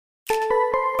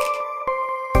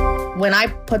When I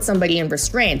put somebody in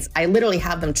restraints, I literally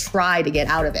have them try to get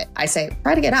out of it. I say,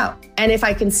 try to get out. And if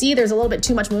I can see there's a little bit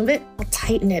too much movement, I'll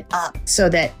tighten it up so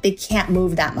that they can't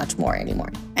move that much more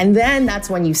anymore. And then that's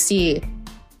when you see,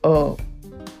 oh,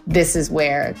 this is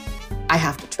where I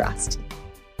have to trust.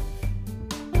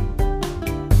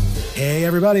 Hey,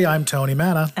 everybody, I'm Tony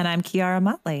Manna. And I'm Kiara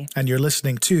Motley. And you're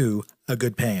listening to A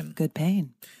Good Pain. Good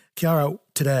Pain. Kiara,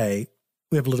 today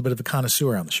we have a little bit of a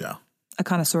connoisseur on the show. A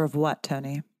connoisseur of what,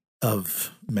 Tony? Of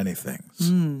many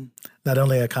things. Not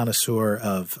only a connoisseur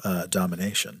of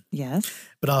domination. Yes.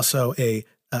 But also a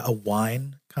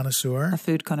wine connoisseur. A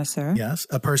food connoisseur. Yes.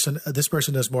 This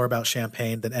person knows more about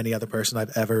champagne than any other person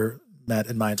I've ever met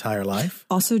in my entire life.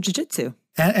 Also jiu-jitsu.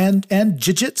 And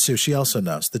jiu-jitsu. She also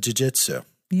knows the jiu-jitsu.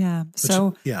 Yeah.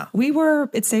 So we were,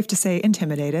 it's safe to say,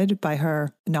 intimidated by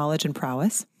her knowledge and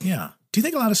prowess. Yeah. Do you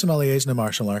think a lot of sommeliers know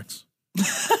martial arts?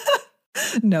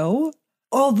 No.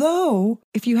 Although,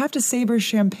 if you have to savor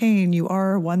champagne, you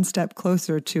are one step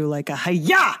closer to like a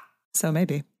hi-ya. So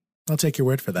maybe. I'll take your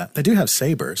word for that. They do have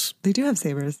sabers. They do have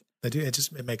sabers. They do.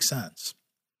 It makes sense.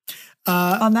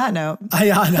 On that note. On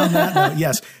that note,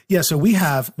 yes. Yeah, so we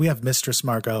have Mistress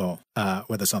Margaux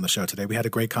with us on the show today. We had a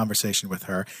great conversation with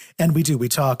her. And we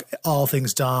talk all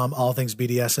things Dom, all things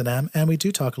BDSM, and we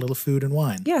do talk a little food and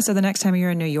wine. Yeah, so the next time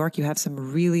you're in New York, you have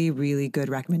some really, really good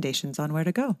recommendations on where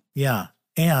to go. Yeah.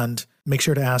 And make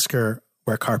sure to ask her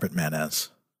where Carpet Man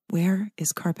is. Where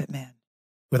is Carpet Man?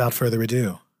 Without further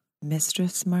ado.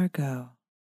 Mistress Margaux.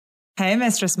 Hey,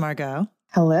 Mistress Margaux.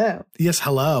 Hello. Yes,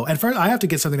 hello. And first, I have to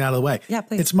get something out of the way. Yeah,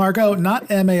 please. It's Margaux, not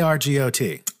Margot.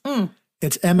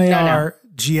 It's Margaux,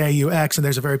 and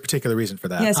there's a very particular reason for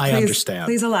that. Yes, I understand.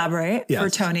 Please elaborate for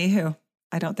Tony, who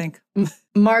I don't think.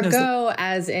 Margaux,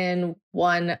 as in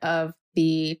one of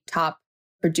the top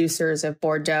producers of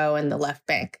Bordeaux and the Left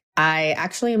Bank. I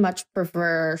actually much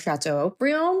prefer Chateau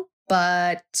Haut-Brion,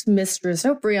 but Mistress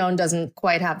Haut-Brion doesn't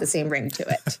quite have the same ring to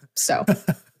it. So,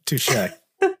 touche.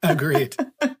 Agreed.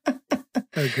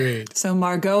 So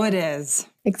Margaux it is.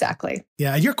 Exactly.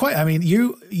 Yeah, you're quite. I mean,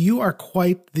 you are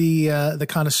quite the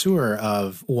connoisseur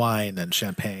of wine and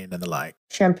champagne and the like.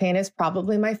 Champagne is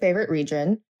probably my favorite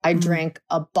region. I drank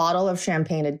a bottle of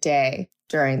champagne a day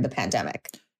during the pandemic.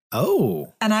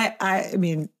 Oh. And I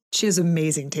mean, she has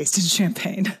amazing taste in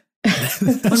champagne.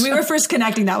 When we were first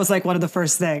connecting, that was like one of the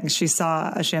first things. She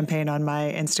saw a champagne on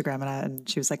my Instagram and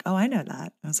she was like, oh, I know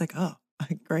that. I was like, oh,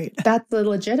 great. That's the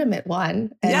legitimate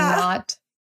one and not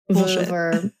Veuve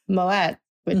or Moet,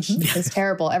 which is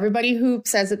terrible. Everybody who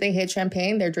says that they hate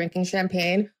champagne, they're drinking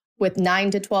champagne with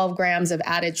 9 to 12 grams of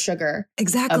added sugar.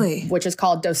 Exactly. Which is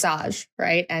called dosage,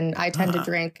 right? And I tend to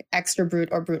drink extra brut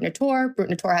or brut nature. Brut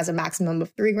nature has a maximum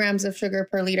of 3 grams of sugar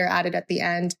per liter added at the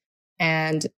end.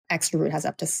 And extra brut has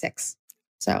up to 6.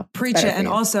 So preach it. And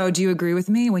also, do you agree with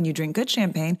me? When you drink good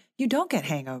champagne, you don't get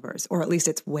hangovers, or at least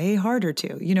it's way harder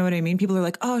to. You know what I mean? People are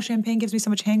like, oh, champagne gives me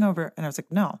so much hangover. And I was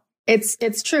like, no. It's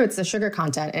true. It's the sugar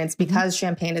content. And it's because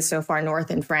champagne is so far north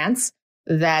in France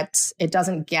that it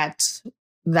doesn't get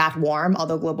that warm,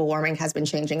 although global warming has been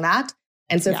changing that.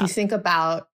 And so if you think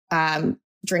about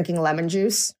drinking lemon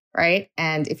juice, right?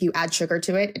 And if you add sugar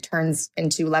to it, it turns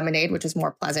into lemonade, which is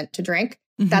more pleasant to drink.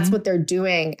 That's what they're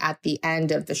doing at the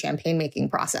end of the champagne making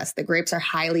process. The grapes are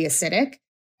highly acidic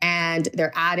and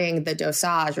they're adding the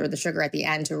dosage or the sugar at the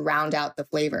end to round out the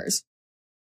flavors.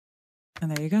 And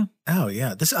there you go. Oh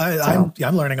yeah,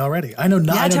 I'm learning already. I know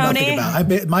nothing about.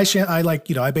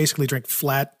 I basically drink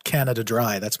flat Canada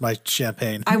Dry. That's my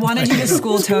champagne. I wanted you to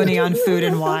school Tony on food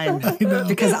and wine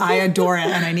because I adore it,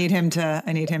 and I need him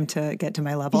to get to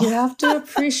my level. You have to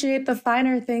appreciate the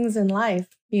finer things in life.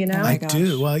 You know, I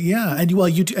do. Well, yeah,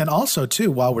 you do, and also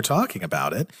too. While we're talking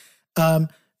about it, I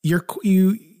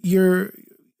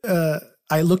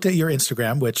looked at your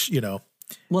Instagram, which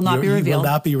will not be revealed. Will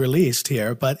not be released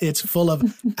here, but it's full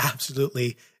of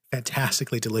absolutely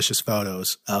fantastically delicious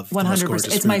photos of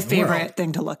 100%. It's my favorite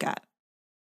thing to look at.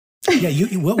 Yeah,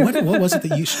 what was it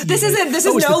that you? This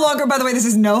is no longer. By the way, this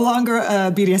is no longer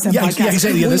a BDSM podcast. Yeah,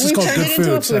 exactly. Yeah, this is called Good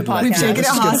Food. We've taken it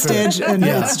hostage, and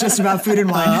it's just about food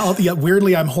and wine.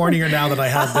 Weirdly, I'm hornier now than I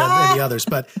have been any others.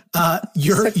 But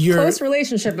your close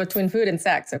relationship between food and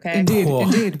sex. Okay,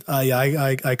 indeed.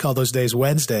 I call those days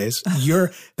Wednesdays.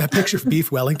 That picture of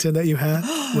beef Wellington that you had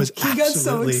was he got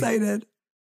so excited.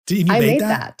 I made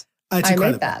that. I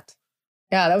made that.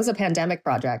 Yeah, that was a pandemic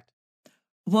project.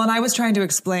 Well, and I was trying to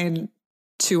explain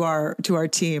to our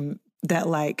team that,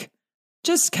 like,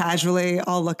 just casually,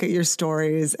 I'll look at your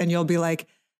stories and you'll be like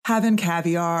having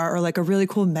caviar or like a really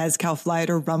cool mezcal flight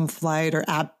or rum flight or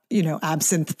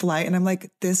absinthe flight, and I'm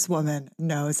like, this woman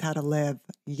knows how to live.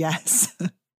 Yes.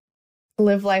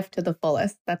 Live life to the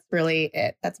fullest. That's really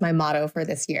it. That's my motto for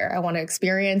this year. I want to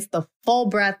experience the full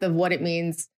breadth of what it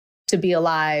means to be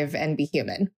alive and be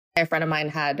human. A friend of mine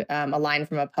had a line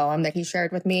from a poem that he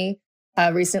shared with me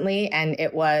recently, and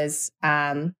it was,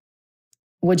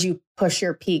 would you push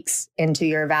your peaks into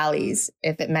your valleys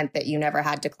if it meant that you never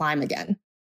had to climb again?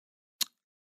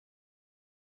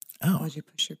 Oh. Would you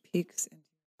push your peaks into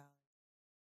your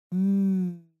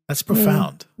valleys? That's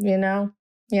profound. You know?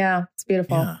 Yeah, it's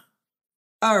beautiful. Yeah.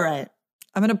 All right.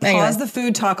 I'm going to pause the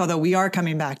food talk, although we are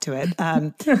coming back to it.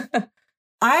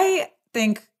 I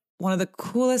think one of the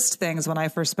coolest things when I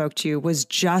first spoke to you was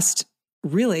just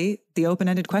really the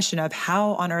open-ended question of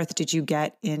how on earth did you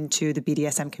get into the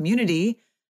BDSM community?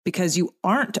 Because you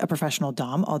aren't a professional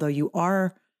dom, although you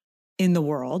are in the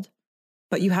world,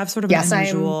 but you have sort of an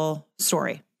unusual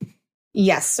story.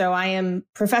 Yes. So I am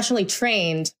professionally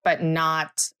trained, but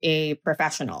not a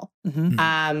professional.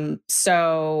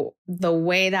 So the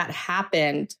way that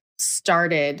happened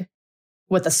started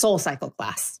with a Soul Cycle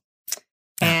class.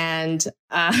 And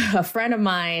a friend of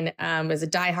mine is a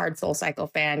diehard Soul Cycle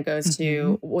fan,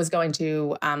 was going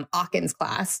to Aakon's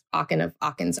class, Aakon of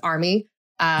Aakon's Army,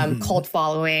 cult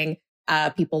following.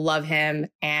 People love him.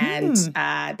 And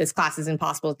this class is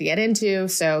impossible to get into.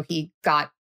 So he got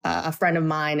a friend of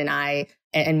mine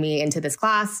and me into this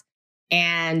class,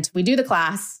 and we do the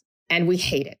class and we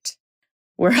hate it.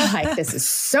 We're like, this is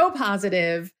so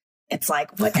positive. It's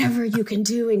like whatever you can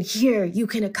do in here, you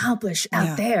can accomplish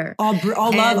out there. All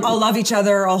love each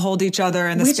other. All hold each other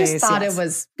in the space.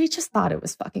 We just thought it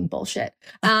was fucking bullshit.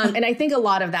 And I think a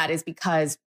lot of that is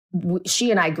because she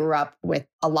and I grew up with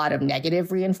a lot of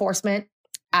negative reinforcement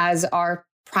as our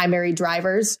primary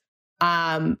drivers.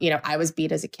 I was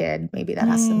beat as a kid. Maybe that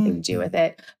has something to do with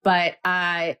it. But,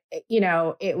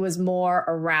 it was more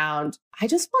around, I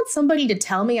just want somebody to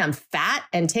tell me I'm fat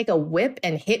and take a whip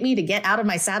and hit me to get out of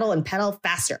my saddle and pedal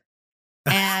faster.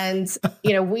 And,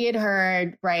 we had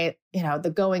heard, right,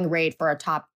 the going rate for a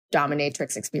top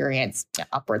dominatrix experience,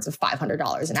 upwards of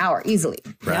 $500 an hour easily.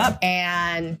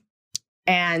 Right.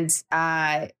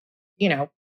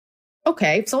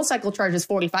 Okay, Soul Cycle charges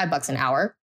 $45 an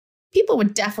hour. People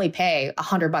would definitely pay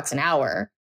 $100 an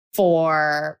hour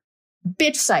for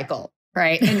Bitch Cycle,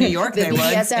 right? In New York, the they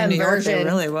BDSM would. In New York, version, they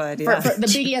really would. Yeah. For the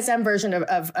BDSM version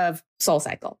of Soul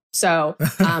Cycle. So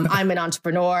I'm an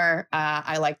entrepreneur.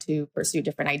 I like to pursue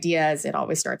different ideas. It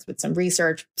always starts with some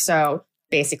research. So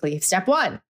basically, step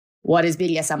one, what is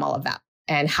BDSM all about?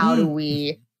 And how do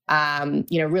we,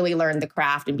 really learn the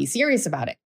craft and be serious about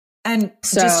it? And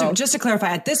so, just to clarify,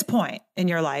 at this point in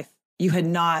your life, you had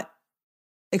not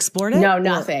explored it? No,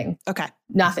 nothing. Okay.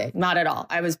 Nothing. Not at all.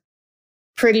 I was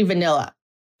pretty vanilla,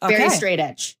 very straight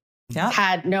edge. Yeah.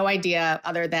 Had no idea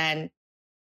other than,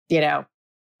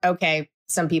 okay,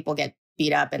 some people get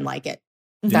beat up and like it.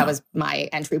 Yeah. That was my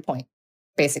entry point,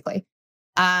 basically.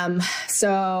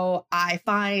 So I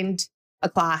find a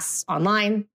class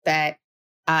online that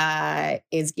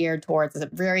is geared towards a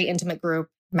very intimate group,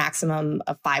 maximum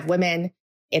of 5 women.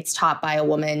 It's taught by a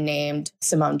woman named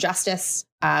Simone Justice,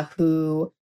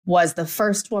 who was the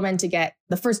first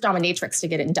dominatrix to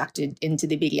get inducted into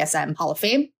the BDSM Hall of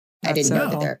Fame. I didn't know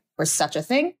that there was such a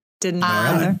thing. Didn't know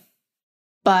either.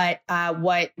 But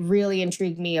what really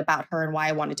intrigued me about her and why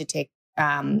I wanted to take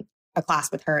a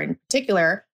class with her in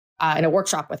particular, and a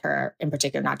workshop with her in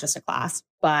particular, not just a class,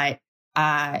 but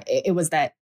it was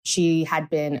that she had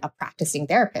been a practicing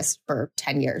therapist for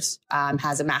 10 years,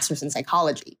 has a master's in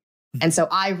psychology. And so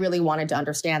I really wanted to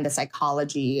understand the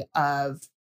psychology of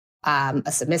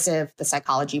a submissive, the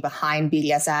psychology behind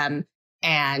BDSM,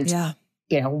 and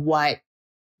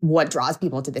what draws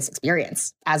people to this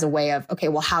experience as a way of, okay,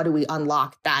 well, how do we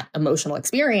unlock that emotional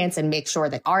experience and make sure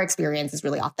that our experience is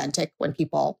really authentic when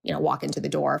people, walk into the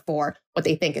door for what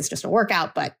they think is just a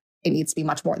workout, but it needs to be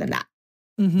much more than that.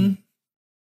 Mm-hmm.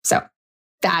 So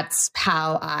that's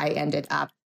how I ended up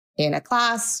in a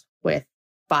class with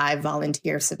 5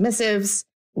 volunteer submissives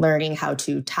learning how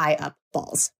to tie up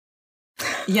balls.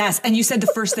 Yes. And you said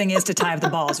the first thing is to tie up the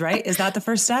balls, right? Is that the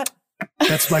first step?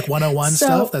 That's like 101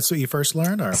 stuff? That's what you first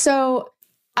learned? Or? So,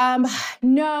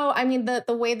 no, I mean, the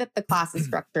way that the class is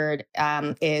structured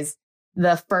is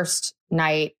the first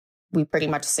night we pretty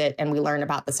much sit and we learn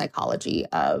about the psychology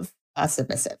of a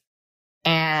submissive.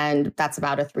 And that's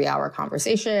about a 3-hour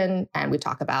conversation. And we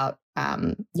talk about,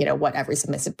 what every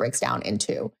submissive breaks down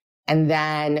into. And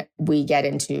then we get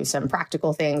into some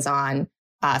practical things on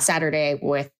Saturday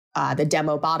with the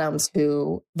demo bottoms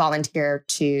who volunteer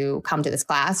to come to this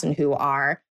class and who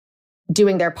are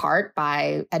doing their part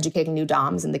by educating new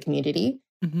doms in the community.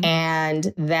 Mm-hmm.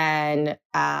 And then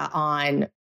on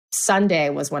Sunday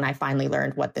was when I finally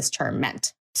learned what this term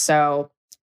meant. So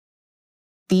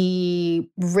the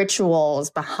rituals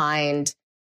behind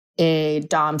a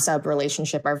Dom sub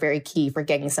relationship are very key for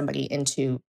getting somebody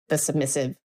into the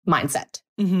submissive mindset.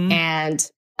 Mm-hmm.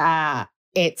 And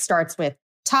it starts with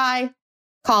tie,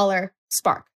 collar,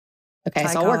 spark. Okay,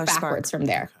 Tie, so I'll work collar, backwards spark. from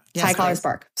there. Yes, Tie, collar, please.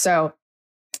 spark. So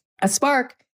a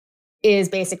spark is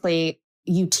basically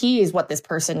you tease what this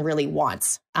person really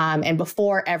wants. And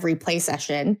before every play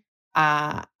session,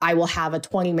 I will have a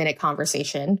 20-minute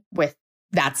conversation with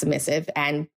that submissive,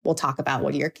 and we'll talk about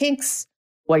what are your kinks,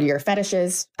 what are your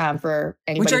fetishes, for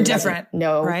anybody Which are who different, doesn't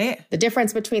know right? the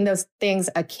difference between those things.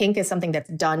 A kink is something that's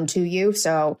done to you.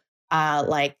 So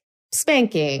like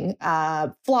spanking,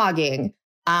 flogging,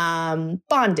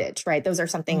 bondage, right? Those are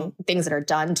things that are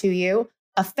done to you.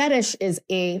 A fetish is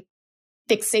a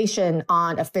fixation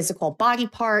on a physical body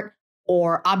part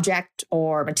or object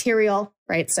or material,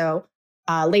 right? So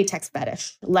latex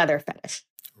fetish, leather fetish,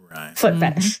 Right. foot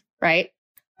fetish, right?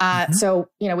 So,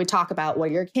 we talk about what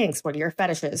are your kinks? What are your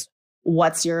fetishes?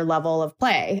 What's your level of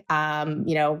play?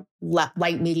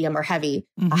 Light, medium, or heavy?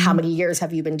 How many years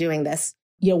have you been doing this?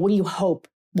 What do you hope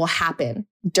will happen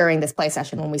during this play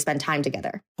session when we spend time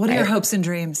together? What are your hopes and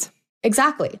dreams?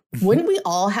 Exactly. Wouldn't we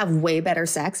all have way better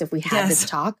sex if we had this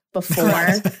talk before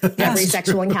every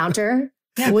sexual encounter?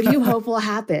 Yeah. What do you hope will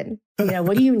happen?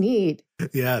 What do you need?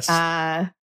 Yes.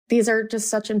 These are just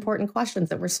such important questions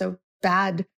that we're so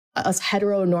bad, us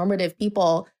heteronormative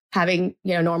people having,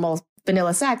 normal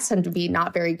vanilla sex tend to be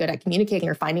not very good at communicating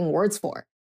or finding words for.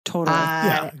 Totally.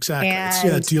 Yeah,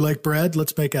 exactly. Do you like bread?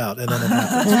 Let's make out. And then it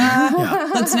happens. Yeah.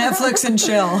 Let's Netflix and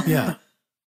chill. Yeah.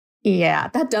 Yeah,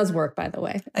 that does work, by the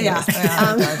way. Yeah.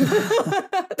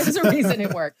 There's a reason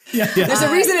it works. Yeah. There's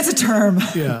a reason it's a term.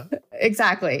 Yeah.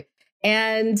 Exactly.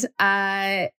 And,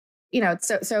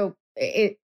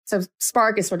 so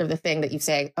spark is sort of the thing that you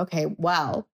say, okay,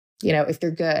 well, if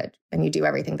you're good and you do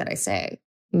everything that I say,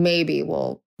 maybe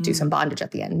we'll do some bondage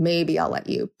at the end. Maybe I'll let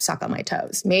you suck on my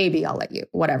toes. Maybe I'll let you,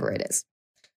 whatever it is.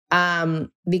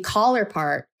 The collar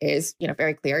part is,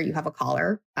 very clear. You have a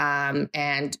collar,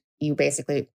 and you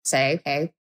basically say,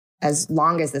 hey, as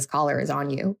long as this collar is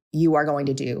on you, you are going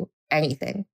to do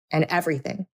anything and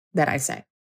everything that I say.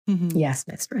 Mm-hmm. Yes,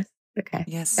 mistress. Okay.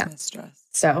 Yes, mistress.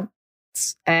 So,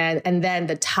 and then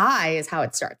the tie is how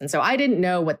it starts. And so I didn't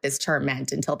know what this term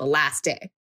meant until the last day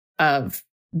of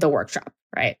the workshop,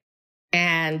 right?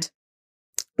 And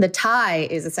the tie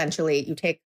is essentially you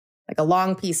take like a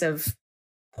long piece of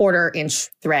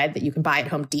 1/4-inch thread that you can buy at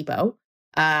Home Depot,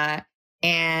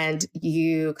 and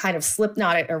you kind of slip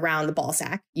knot it around the ball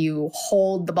sack. You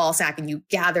hold the ball sack and you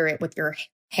gather it with your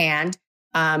hand,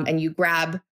 and you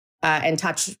grab and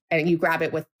touch, and you grab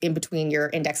it with in between your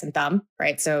index and thumb,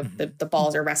 right? So the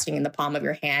balls are resting in the palm of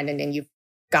your hand, and then you've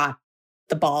got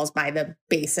the balls by the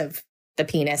base of the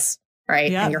penis,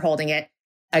 right? Yeah. And you're holding it.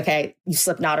 Okay, you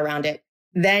slip knot around it.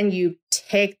 Then you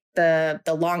take the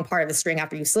long part of the string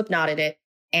after you slip knotted it,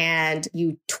 and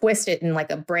you twist it in like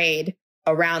a braid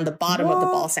around the bottom of the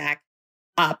ball sack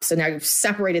up. So now you've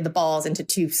separated the balls into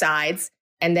two sides,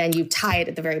 and then you tie it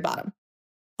at the very bottom.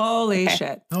 Holy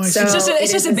shit. Oh, so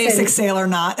it's just a basic sailor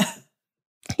knot.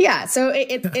 Yeah. So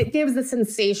it gives the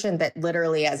sensation that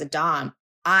literally as a Dom,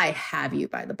 I have you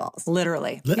by the balls.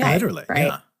 Literally. Literally. Right.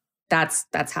 Yeah. That's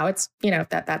how it's,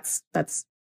 that's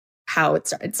how it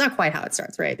starts. It's not quite how it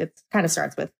starts, right? It kind of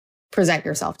starts with present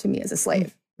yourself to me as a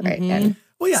slave, right? Mm-hmm. And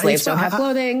slaves don't have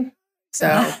clothing.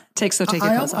 So take your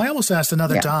clothes off. I almost asked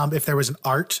another Dom if there was an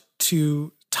art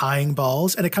to tying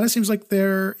balls, and it kind of seems like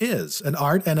there is an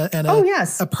art and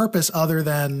a purpose other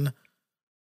than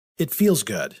it feels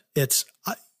good. It's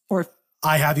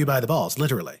I have you by the balls,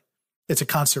 literally. It's a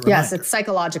constant reminder. Yes, it's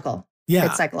psychological. Yeah,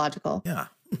 it's psychological. Yeah,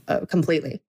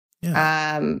 completely.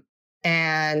 Yeah,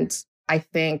 and I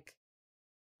think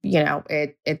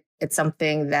it's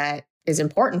something that is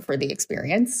important for the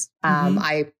experience.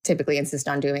 I typically insist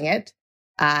on doing it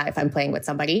if I'm playing with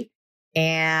somebody.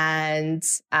 And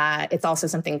it's also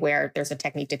something where there's a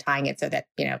technique to tying it so that,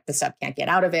 the sub can't get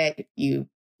out of it. You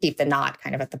keep the knot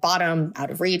kind of at the bottom, out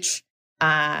of reach.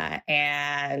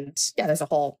 And there's a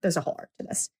whole art to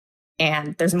this.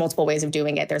 And there's multiple ways of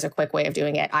doing it. There's a quick way of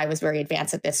doing it. I was very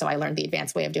advanced at this, so I learned the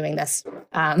advanced way of doing this.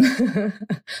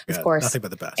 Of course. Nothing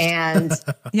but the best. And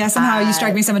somehow you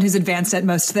strike me someone who's advanced at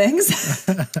most things.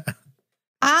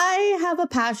 I have a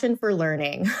passion for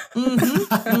learning.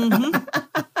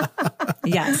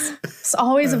 Yes. It's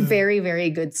always a very, very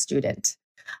good student.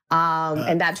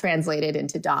 And that translated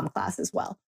into Dom class as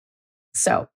well.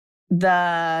 So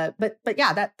that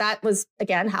was,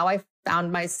 again, how I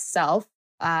found myself,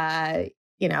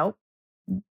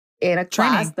 in a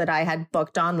class that I had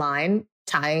booked online,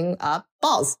 tying up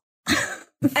balls.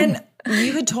 And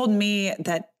you had told me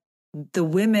that the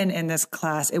women in this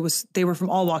class, they were from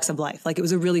all walks of life. Like, it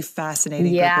was a really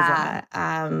fascinating group of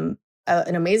women.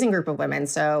 An amazing group of women.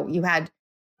 So you had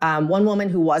one woman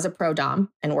who was a pro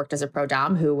dom and worked as a pro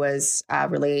dom, who was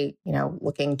really,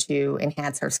 looking to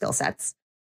enhance her skill sets.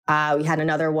 We had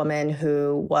another woman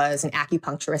who was an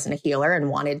acupuncturist and a healer and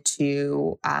wanted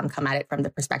to come at it from the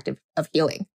perspective of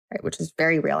healing, right, which is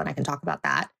very real, and I can talk about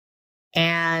that.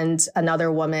 And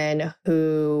another woman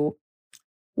who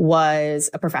was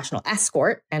a professional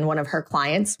escort, and one of her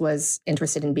clients was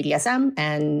interested in BDSM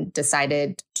and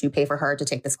decided to pay for her to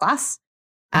take this class.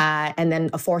 And then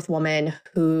a fourth woman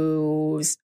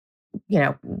who's,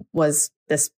 was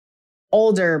this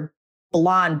older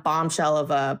blonde bombshell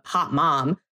of a hot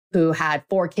mom who had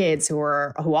 4 kids who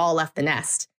all left the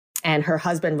nest. And her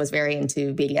husband was very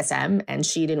into BDSM, and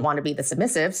she didn't want to be the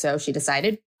submissive. So she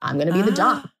decided, I'm going to be the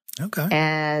dom. Okay.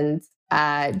 And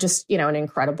just, an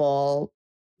incredible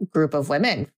group of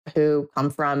women who come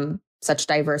from such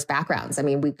diverse backgrounds. I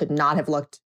mean, we could not have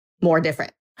looked more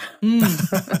different.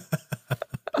 It's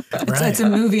a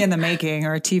movie in the making,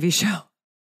 or a TV show.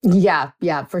 Yeah,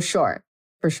 for sure.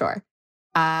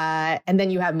 And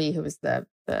then you have me, who was the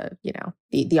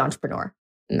entrepreneur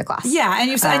in the class. Yeah, and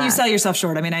you sell yourself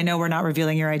short. I mean, I know we're not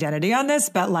revealing your identity on this,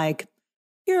 but like,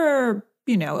 you're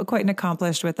quite an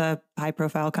accomplished with a high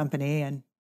profile company. And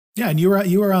yeah, and you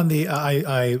were on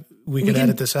the we can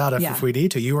edit this out if we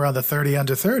need to. You were on the 30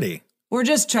 under 30. We're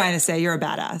just trying to say you're a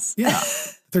badass. Yeah,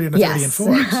 30 under 30 in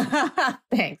Forbes.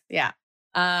 Thanks. Yeah.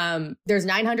 There's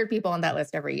 900 people on that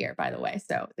list every year, by the way.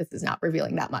 So this is not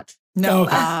revealing that much. No.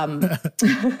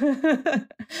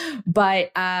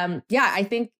 But I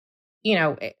think,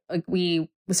 we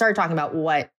started talking about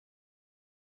what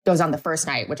goes on the first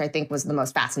night, which I think was the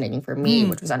most fascinating for me,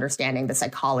 which was understanding the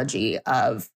psychology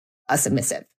of a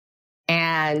submissive,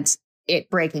 and it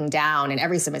breaking down, and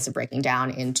every submissive breaking down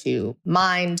into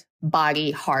mind,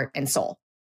 body, heart, and soul.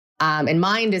 And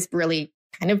mind is really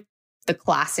kind of the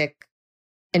classic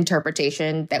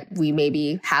interpretation that we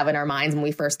maybe have in our minds when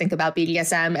we first think about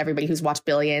BDSM. Everybody who's watched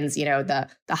Billions, the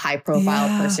high profile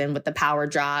person with the power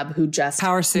job who just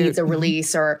needs a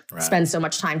release or spends so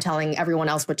much time telling everyone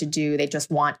else what to do. They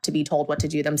just want to be told what to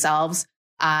do themselves.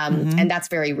 And that's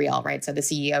very real, right? So the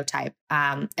CEO type.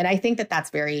 And I think that that's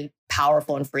very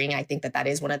powerful and freeing. I think that that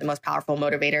is one of the most powerful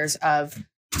motivators of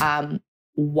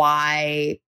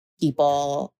why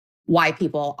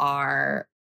people are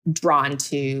drawn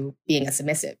to being a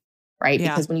submissive, right? Yeah.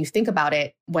 Because when you think about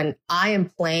it, when I am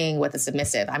playing with a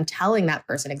submissive, I'm telling that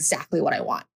person exactly what I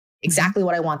want, exactly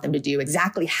what I want them to do,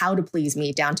 exactly how to please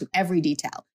me down to every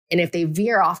detail. And if they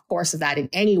veer off course of that in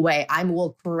any way, I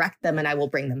will correct them and I will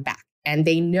bring them back. And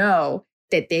they know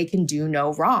that they can do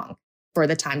no wrong for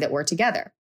the time that we're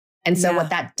together. And so what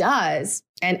that does,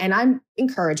 and I'm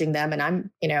encouraging them, and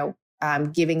I'm,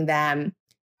 giving them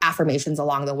affirmations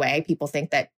along the way. People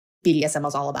think that BDSM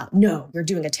is all about, no, you're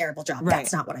doing a terrible job. Right.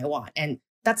 That's not what I want. And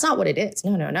that's not what it is.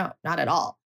 No, not at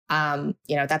all.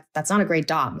 That's not a great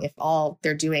dom if all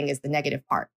they're doing is the negative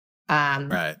part.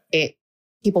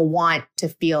 People want to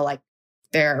feel like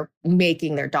they're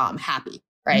making their dom happy.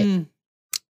 Right.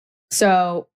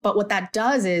 So, but what that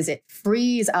does is it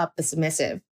frees up the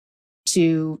submissive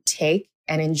to take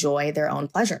and enjoy their own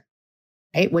pleasure.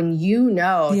 Right. When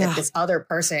that this other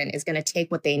person is going to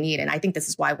take what they need. And I think this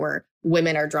is why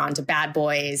women are drawn to bad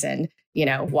boys, and,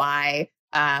 why,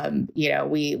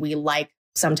 we like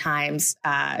sometimes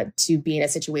to be in a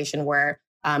situation where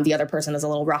the other person is a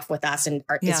little rough with us and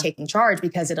is taking charge,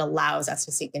 because it allows us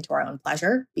to sink into our own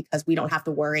pleasure, because we don't have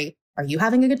to worry. Are you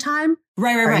having a good time?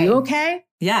 Right. Are you okay?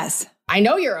 Yes. I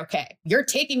know you're okay. You're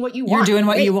taking what you want. You're doing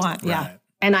what you want. Yeah. Right.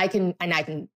 And I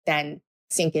can then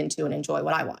sink into and enjoy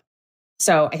what I want.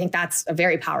 So I think that's a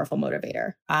very powerful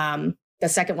motivator. The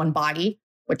second one, body,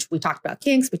 which we talked about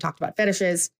kinks, we talked about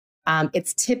fetishes.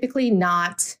 It's typically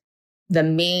not the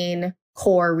main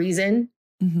core reason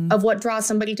of what draws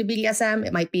somebody to BDSM.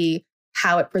 It might be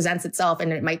how it presents itself,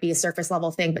 and it might be a surface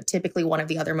level thing, but typically one of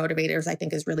the other motivators I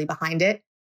think is really behind it.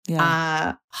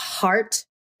 Yeah. Heart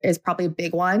is probably a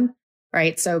big one,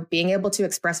 right? So being able to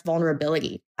express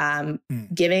vulnerability,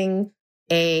 giving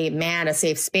a man a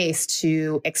safe space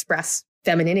to express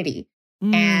femininity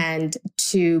and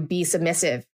to be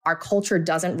submissive. Our culture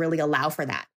doesn't really allow for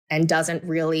that, and doesn't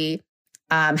really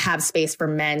have space for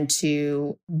men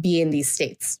to be in these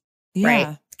states.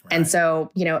 Right. And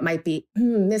so, it might be,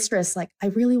 mistress, like, I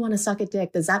really want to suck a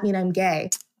dick. Does that mean I'm gay?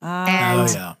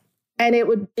 And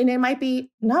it might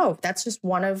be, no, that's just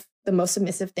one of the most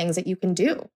submissive things that you can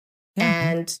do.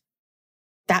 And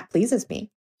that pleases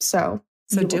me. So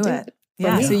do it.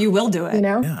 Yeah. Me. So you will do it.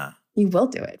 You will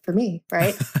do it for me.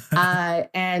 Right.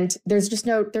 And there's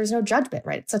no judgment,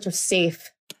 right? It's such a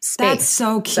safe space. That's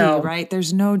so key, right?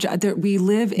 There's no, we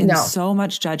live in so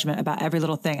much judgment about every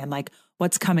little thing. And like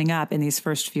what's coming up in these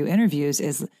first few interviews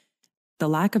is the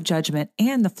lack of judgment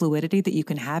and the fluidity that you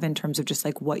can have in terms of just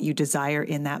like what you desire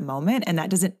in that moment. And that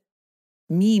doesn't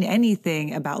mean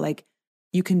anything about like,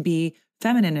 you can be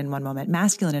feminine in one moment,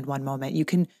 masculine in one moment. You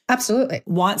can absolutely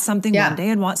want something one day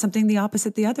and want something the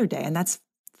opposite the other day. And that's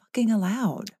fucking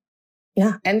allowed.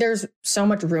 Yeah. And there's so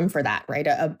much room for that, right?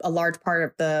 A large part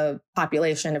of the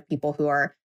population of people who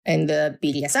are in the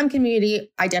BDSM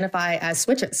community identify as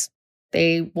switches.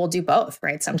 They will do both,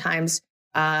 right? Sometimes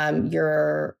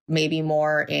you're maybe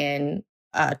more in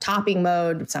topping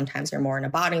mode. Sometimes you're more in a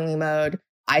bottoming mode.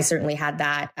 I certainly had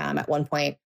that. At one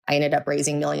point, I ended up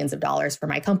raising millions of dollars for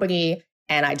my company.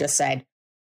 And I just said,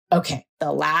 okay,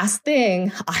 the last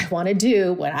thing I want to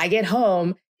do when I get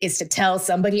home is to tell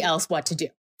somebody else what to do.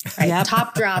 Right? Yep.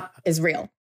 Top drop is real.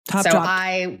 Top drop.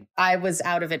 I was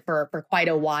out of it for quite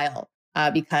a while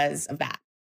because of that.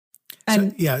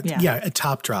 And a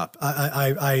top drop.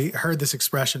 I heard this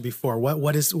expression before.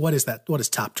 What is that? What is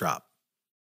top drop?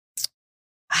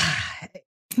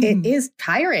 It is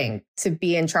tiring to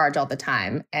be in charge all the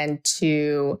time and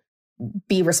to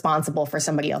be responsible for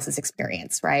somebody else's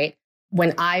experience, right?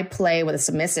 When I play with a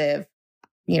submissive,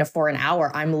 for an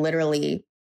hour, I'm literally,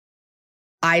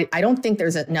 I don't think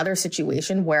there's another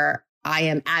situation where I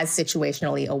am as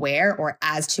situationally aware or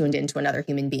as tuned into another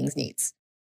human being's needs.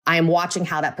 I am watching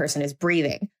how that person is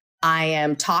breathing. I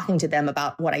am talking to them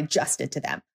about what I just did to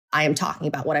them. I am talking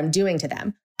about what I'm doing to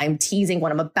them. I'm teasing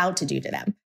what I'm about to do to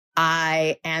them.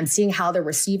 I am seeing how they're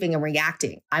receiving and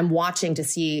reacting. I'm watching to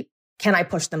see, can I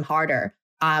push them harder?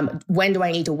 When do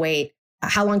I need to wait?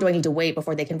 How long do I need to wait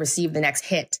before they can receive the next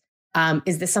hit?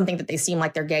 Is this something that they seem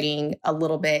like they're getting a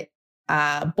little bit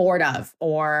bored of?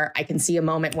 Or I can see a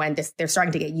moment when they're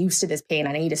starting to get used to this pain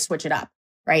and I need to switch it up,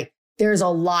 right? There's a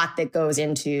lot that goes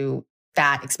into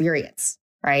that experience,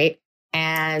 right?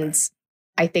 And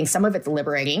I think some of it's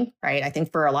liberating, right? I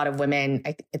think for a lot of women,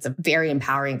 it's a very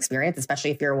empowering experience,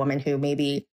 especially if you're a woman who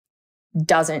maybe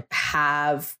doesn't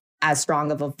have as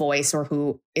strong of a voice or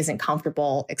who isn't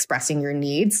comfortable expressing your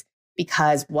needs,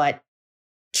 because what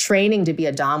training to be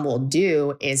a dom will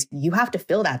do is you have to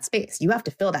fill that space. You have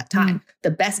to fill that time. Mm.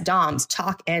 The best doms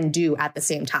talk and do at the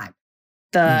same time.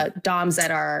 The doms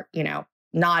that are,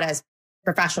 not as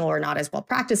professional or not as well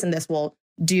practiced in this will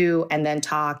do and then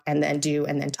talk and then do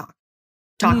and then talk.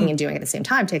 Talking and doing at the same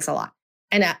time takes a lot.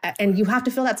 And you have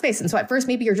to fill that space. And so at first,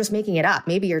 maybe you're just making it up.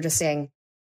 Maybe you're just saying,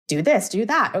 do this, do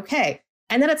that. Okay.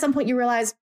 And then at some point you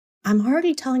realize, I'm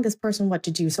already telling this person what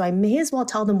to do, so I may as well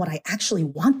tell them what I actually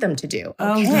want them to do. Okay.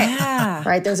 Oh, yeah.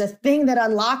 Right. There's a thing that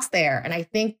unlocks there. And I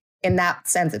think in that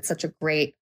sense, it's such a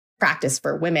great practice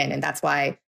for women. And that's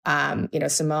why,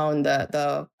 Simone,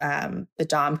 the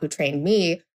dom who trained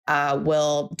me,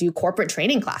 will do corporate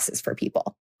training classes for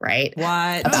people, right?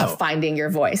 What? About finding your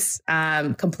voice,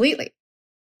 completely.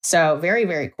 So very,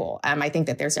 very cool. I think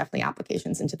that there's definitely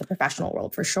applications into the professional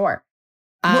world for sure.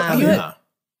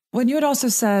 When you had also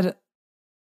said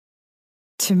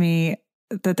to me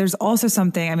that there's also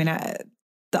something, the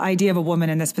idea of a woman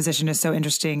in this position is so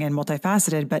interesting and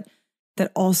multifaceted, but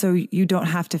that also you don't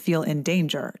have to feel in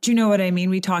danger. Do you know what I mean?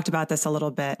 We talked about this a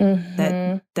little bit,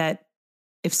 that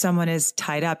if someone is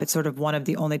tied up, it's sort of one of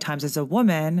the only times as a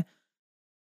woman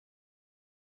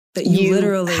that you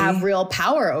literally have real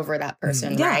power over that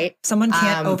person, right? Someone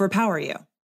can't overpower you.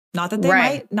 Not that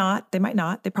they might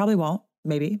not, they probably won't,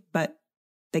 maybe, but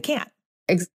they can't.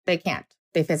 They can't.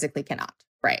 They physically cannot.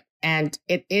 Right. And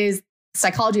it is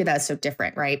psychology that is so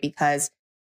different, right? Because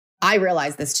I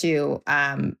realized this too,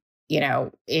 in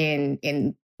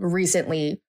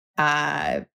recently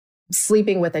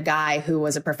sleeping with a guy who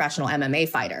was a professional MMA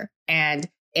fighter. And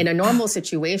in a normal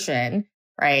situation,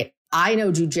 right, I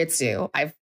know jujitsu.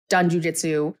 I've done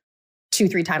jujitsu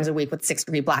 2-3 times a week with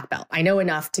 6-degree black belt. I know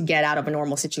enough to get out of a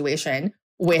normal situation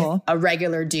with a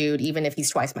regular dude, even if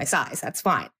he's twice my size. That's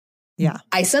fine. Yeah.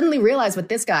 I suddenly realized with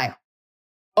this guy,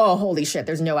 oh, holy shit,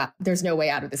 there's no way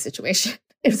out of this situation.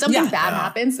 If something bad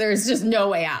happens, there's just no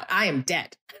way out. I am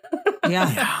dead.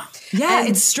 Yeah.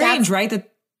 It's strange, right?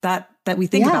 That we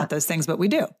think about those things, but we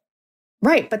do.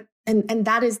 Right. But and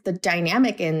that is the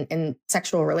dynamic in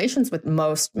sexual relations with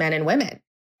most men and women.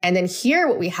 And then here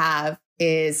what we have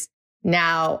is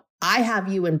now I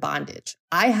have you in bondage.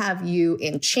 I have you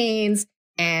in chains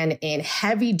and in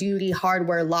heavy duty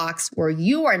hardware locks where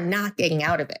you are not getting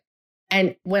out of it.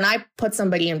 And when I put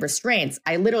somebody in restraints,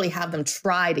 I literally have them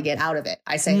try to get out of it.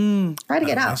 I say, try to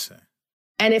get out.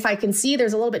 And if I can see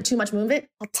there's a little bit too much movement,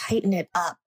 I'll tighten it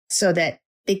up so that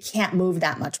they can't move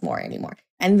that much more anymore.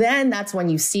 And then that's when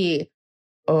you see,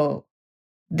 oh,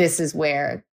 this is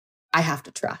where I have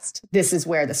to trust. This is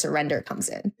where the surrender comes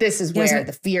in. This is where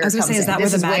the fear comes in. I was going to say, is that where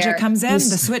the magic comes in? The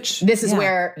switch? This is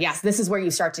where, this is where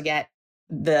you start to get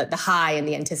the high and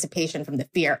the anticipation from the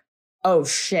fear. Oh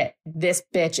shit, this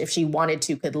bitch, if she wanted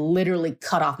to, could literally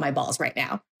cut off my balls right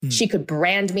now. She could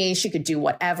brand me. She could do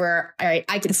whatever. I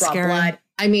could draw blood.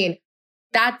 I mean,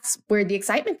 that's where the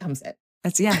excitement comes in.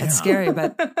 It's scary,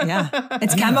 but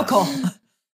it's chemical.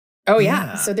 Oh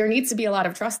yeah. So there needs to be a lot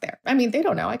of trust there. I mean, they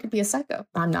don't know. I could be a psycho.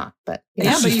 I'm not, but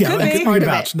but you could be. Part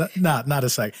vouch, not a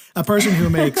psycho. A person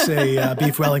who makes a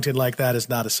beef Wellington like that is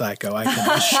not a psycho. I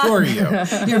can assure you.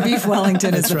 Your beef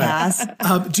Wellington is the pass.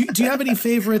 Do you have any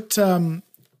favorite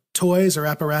toys or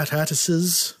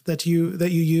apparatuses that you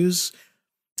use?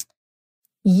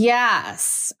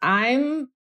 Yes, I'm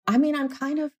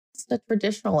kind of just a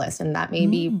traditionalist, and that may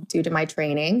be due to my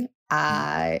training.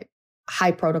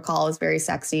 High protocol is very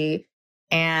sexy.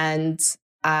 And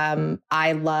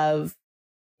I love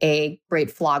a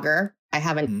great flogger. I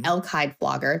have an elk hide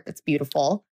flogger that's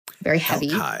beautiful, very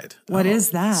heavy. Elk hide. What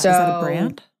is that? Is that a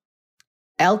brand?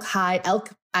 Elk hide,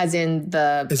 elk as in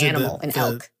the animal, an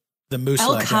elk. The moose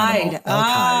elk hide. Elk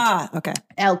hide. Okay.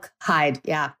 Elk hide.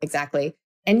 Yeah, exactly.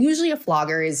 And usually a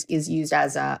flogger is used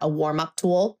as a warm-up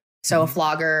tool. So a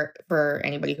flogger, for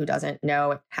anybody who doesn't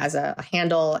know, it has a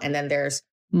handle, and then there's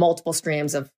multiple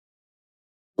streams of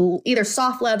either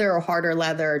soft leather or harder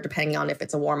leather, depending on if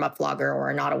it's a warm-up flogger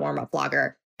or not a warm-up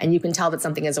flogger. And you can tell that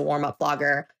something is a warm-up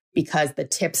flogger because the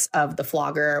tips of the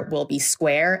flogger will be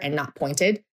square and not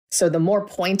pointed. So the more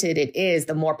pointed it is,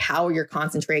 the more power you're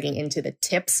concentrating into the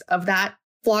tips of that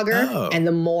flogger, and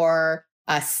the more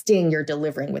sting you're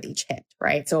delivering with each hit,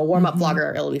 right? So a warm-up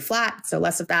flogger, it'll be flat, so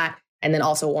less of that. And then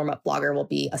also a warm-up flogger will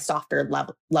be a softer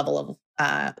level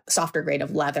of softer grade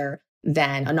of leather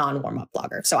than a non-warm-up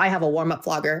flogger. So I have a warm-up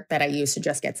flogger that I use to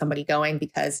just get somebody going,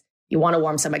 because you want to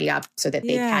warm somebody up so that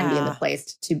they can be in the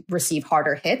place to receive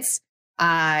harder hits.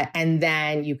 And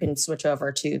then you can switch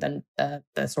over to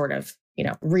the sort of,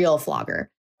 real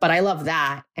flogger. But I love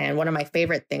that. And one of my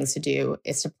favorite things to do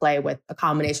is to play with a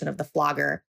combination of the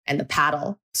flogger and the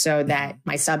paddle so that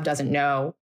my sub doesn't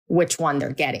know which one they're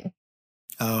getting.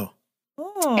 Oh.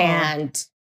 And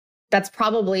that's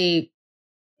probably,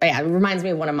 it reminds me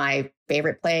of one of my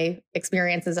favorite play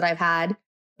experiences that I've had,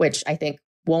 which I think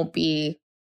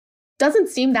doesn't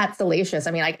seem that salacious.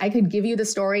 I mean, I could give you the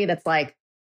story that's like,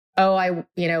 oh, I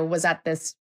was at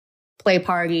this play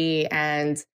party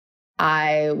and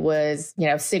I was,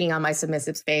 sitting on my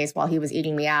submissive's face while he was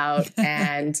eating me out,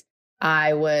 and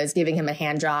I was giving him a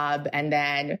hand job. And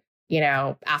then,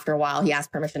 after a while, he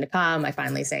asked permission to come. I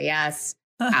finally say yes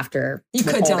after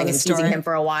withholding and teasing him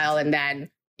for a while. And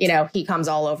then, he comes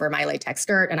all over my latex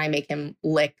skirt, and I make him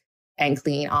lick and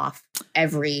clean off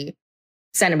every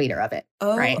centimeter of it.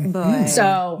 Oh, right? Boy.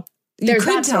 So you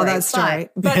could tell that story.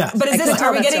 But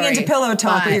are we getting into pillow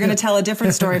talk, or you're going to tell a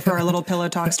different story for a little pillow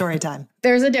talk story time?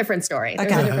 There's a different story.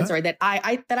 There's a different story that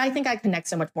I think I connect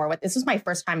so much more with. This was my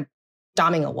first time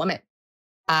doming a woman.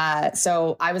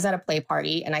 So I was at a play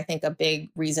party, and I think a big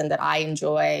reason that I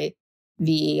enjoy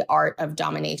the art of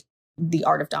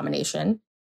domination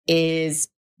is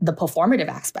the performative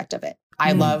aspect of it.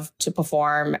 I love to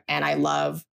perform, and I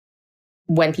love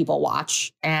when people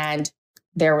watch. And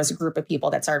there was a group of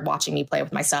people that started watching me play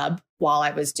with my sub while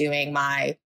I was doing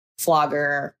my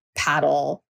flogger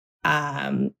paddle.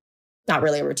 Not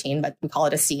really a routine, but we call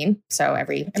it a scene. So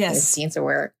every scene.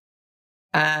 So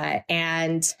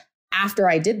and after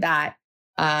I did that,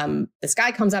 this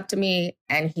guy comes up to me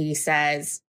and he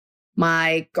says,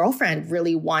 my girlfriend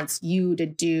really wants you to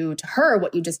do to her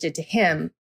what you just did to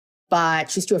him,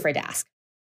 but she's too afraid to ask.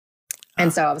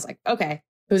 And so I was like, okay,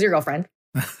 who's your girlfriend?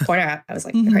 Point her out. I was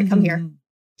like, all right, come here.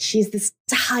 She's this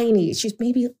tiny, she's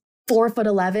maybe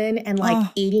 4'11" and like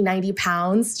 80, 90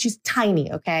 pounds. She's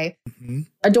tiny. Okay.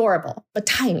 Adorable, but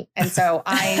tiny. And so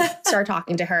I start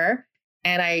talking to her,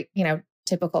 and I,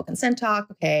 typical consent talk.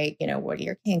 Okay. What are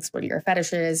your kinks? What are your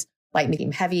fetishes? Light,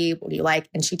 medium, heavy. What do you like?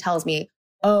 And she tells me,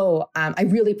 I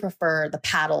really prefer the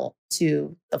paddle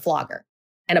to the flogger.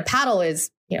 And a paddle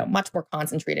is, much more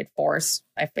concentrated force.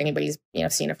 If anybody's,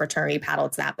 seen a fraternity paddle,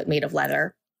 it's that, but made of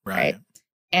leather. Right.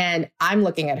 And I'm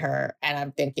looking at her and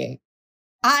I'm thinking,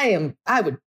 I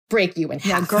would break you in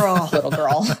half, girl, little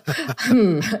girl.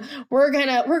 We're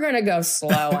gonna go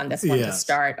slow on this one to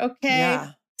start. Okay.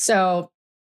 Yeah. So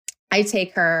I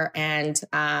take her and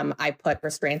I put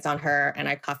restraints on her and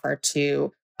I cuff her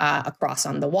to a cross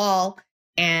on the wall.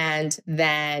 And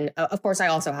then, of course, I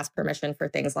also ask permission for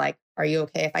things like, are you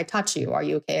okay if I touch you? Are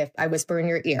you okay if I whisper in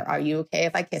your ear? Are you okay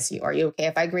if I kiss you? Are you okay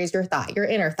if I graze your thigh, your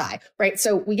inner thigh? Right.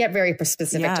 So we get very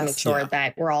specific to make sure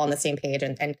that we're all on the same page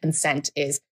and consent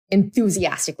is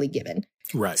enthusiastically given.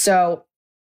 Right. So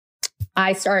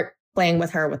I start playing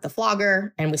with her with the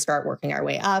flogger and we start working our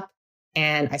way up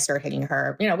and I start hitting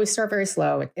her. We start very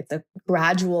slow. It's a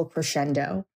gradual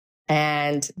crescendo.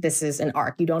 And this is an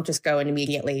arc. You don't just go and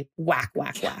immediately whack,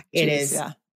 whack, whack. It is,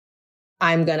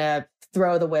 I'm going to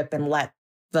throw the whip and let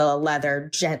the leather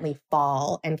gently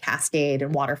fall and cascade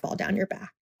and waterfall down your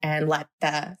back and let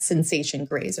the sensation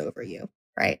graze over you.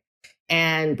 Right.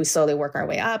 And we slowly work our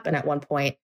way up. And at one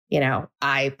point,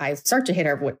 I start to hit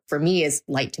her what for me is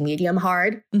light to medium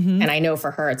hard. Mm-hmm. And I know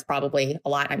for her, it's probably a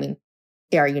lot. I mean,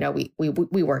 there,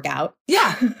 we work out.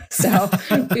 Yeah. So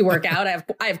we work out.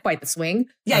 I have quite the swing.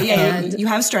 Yeah. You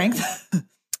have strength.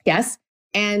 Yes.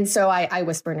 And so I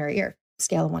whisper in her ear,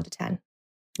 scale of 1 to 10.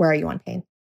 Where are you on pain?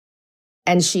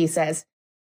 And she says,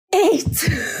 8.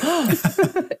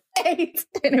 8.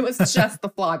 And it was just the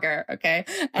flogger. Okay.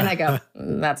 And I go,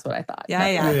 that's what I thought.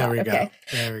 Yeah. There we go. Okay.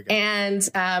 There we go. And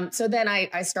so then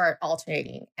I start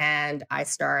alternating and I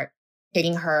start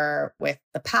hitting her with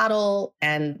the paddle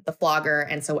and the flogger.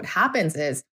 And so what happens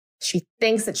is she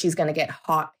thinks that she's going to get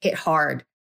hit hard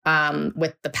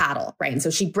with the paddle, right? And so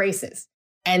she braces.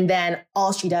 And then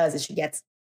all she does is she gets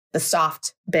the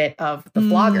soft bit of the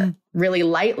flogger really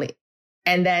lightly.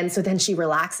 And then she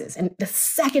relaxes. And the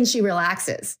second she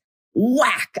relaxes,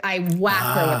 whack, I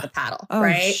whack her with the paddle,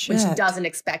 right? Shit. When she doesn't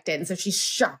expect it. And so she's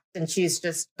shocked and she's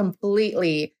just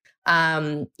completely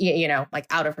like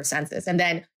out of her senses. And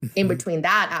then in between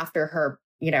that, after her,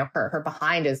 her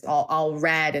behind is all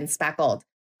red and speckled,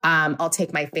 I'll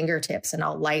take my fingertips and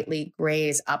I'll lightly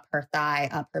graze up her thigh,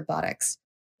 up her buttocks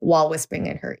while whispering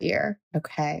in her ear.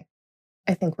 Okay,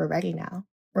 I think we're ready now.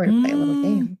 We're going to play a little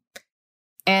game.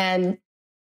 And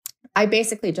I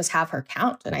basically just have her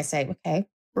count and I say, okay,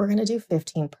 we're going to do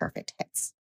 15 perfect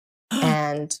hits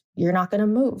and you're not going to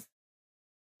move.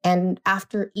 And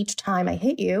after each time I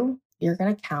hit you, you're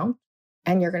going to count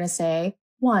and you're going to say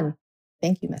 1,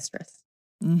 thank you, mistress.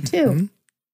 2,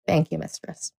 thank you,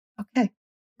 mistress. Okay,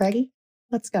 ready?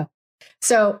 Let's go.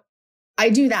 So I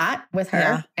do that with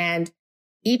her. And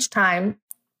each time,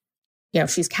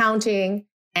 she's counting.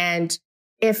 And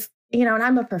if, and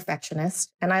I'm a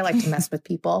perfectionist and I like to mess with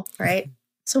people, right?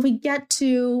 So we get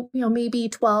to, maybe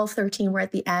 12, 13, we're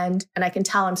at the end and I can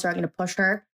tell I'm starting to push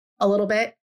her a little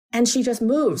bit. And she just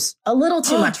moves a little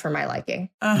too much for my liking.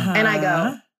 And I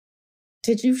go,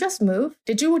 did you just move?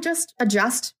 Did you just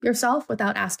adjust yourself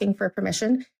without asking for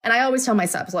permission? And I always tell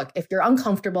myself, look, if you're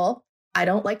uncomfortable, I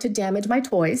don't like to damage my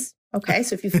toys. Okay.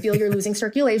 So if you feel you're losing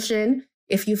circulation,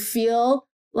 if you feel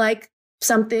like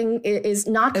something is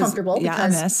not comfortable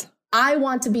because I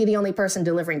want to be the only person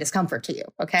delivering discomfort to you.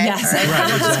 Okay. Yes. All right?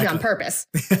 Right, exactly. Just be on purpose.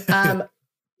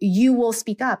 You will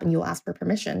speak up and you will ask for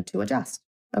permission to adjust.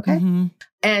 Okay.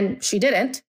 And she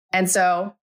didn't. And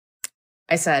so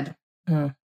I said,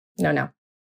 no.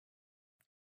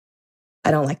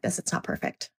 I don't like this. It's not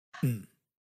perfect.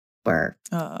 We're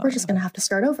just going to have to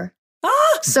start over.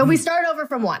 So we start over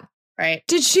from 1, right?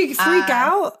 Did she freak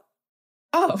out?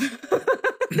 Oh,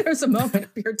 there's a moment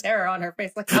of pure terror on her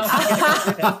face. Like,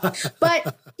 oh,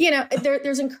 but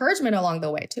there's encouragement along the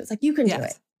way too. It's like, you can do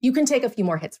it. You can take a few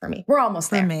more hits for me. We're almost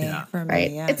there. For me,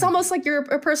 right? Yeah. It's almost like you're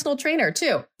a personal trainer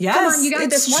too. Yes, come on, you got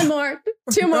this. 1 more,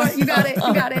 2 more. You got it.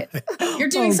 You got it. You're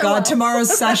doing so well.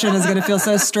 Tomorrow's session is going to feel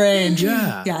so strange.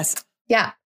 Yeah. Yes.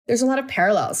 Yeah. There's a lot of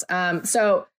parallels.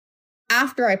 So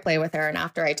after I play with her and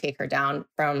after I take her down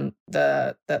from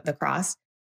the cross,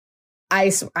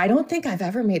 I don't think I've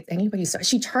ever made anybody so.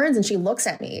 She turns and she looks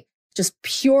at me, just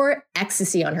pure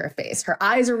ecstasy on her face. Her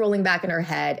eyes are rolling back in her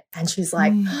head, and she's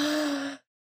like,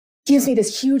 gives me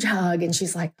this huge hug, and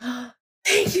she's like,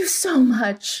 thank you so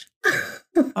much.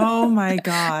 Oh my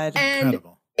God. And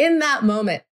incredible. In that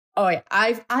moment,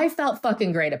 I felt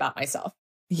fucking great about myself.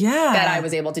 Yeah. That I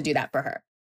was able to do that for her.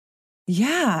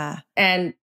 Yeah.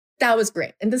 And that was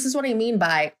great. And this is what I mean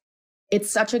by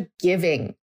it's such a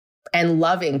giving and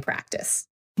loving practice,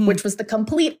 which was the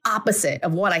complete opposite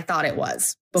of what I thought it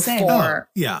was before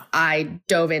I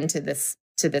dove into this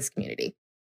community.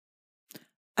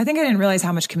 I think I didn't realize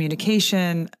how much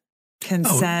communication,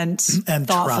 consent, and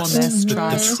thoughtfulness,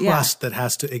 trust. The trust that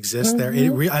has to exist there.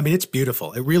 It's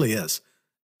beautiful. It really is.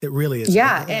 It really is.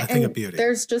 Yeah. I think of beauty.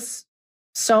 There's just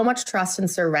so much trust and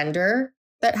surrender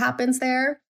that happens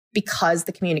there because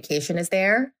the communication is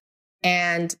there.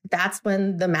 And that's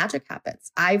when the magic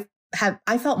happens. I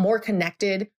felt more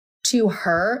connected to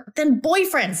her than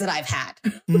boyfriends that I've had.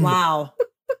 Wow.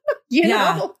 You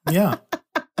know? Yeah.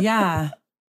 Yeah.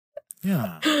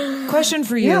 Yeah. Question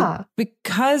for you. Yeah.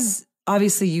 Because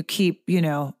obviously you keep,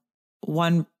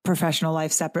 one professional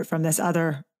life separate from this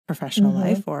other professional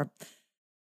life, or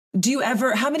do you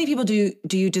ever, how many people do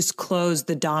you disclose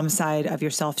the dom side of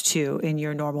yourself to in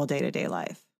your normal day-to-day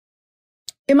life?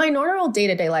 In my normal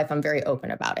day-to-day life, I'm very open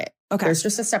about it. Okay. There's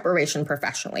just a separation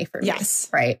professionally for me.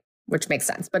 Yes. Right. Which makes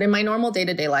sense. But in my normal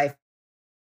day-to-day life,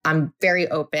 I'm very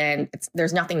open.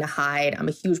 There's nothing to hide. I'm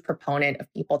a huge proponent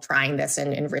of people trying this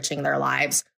and enriching their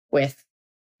lives with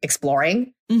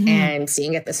exploring and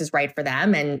seeing if this is right for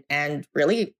them, and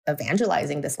really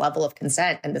evangelizing this level of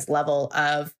consent and this level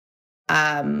of,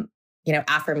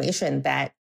 affirmation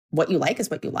that what you like is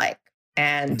what you like.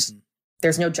 And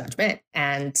there's no judgment.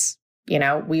 And,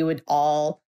 we would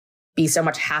all be so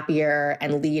much happier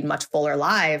and lead much fuller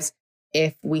lives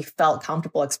if we felt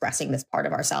comfortable expressing this part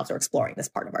of ourselves or exploring this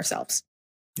part of ourselves.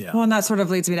 Yeah. Well, and that sort of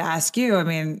leads me to ask you, I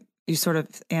mean, you sort of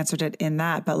answered it in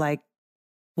that, but like,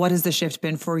 what has the shift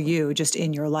been for you just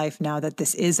in your life now that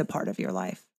this is a part of your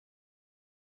life?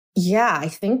 Yeah, I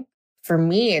think for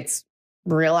me, it's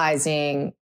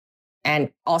realizing and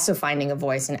also finding a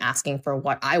voice and asking for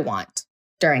what I want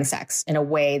during sex in a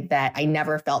way that I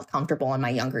never felt comfortable in my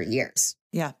younger years.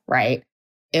 Yeah. Right.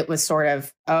 It was sort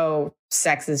of,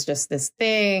 sex is just this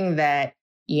thing that,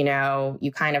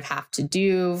 you kind of have to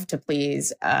do to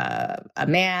please a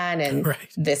man. And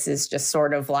this is just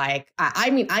sort of like, I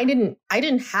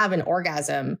didn't have an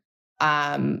orgasm,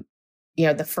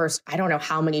 the first, I don't know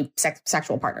how many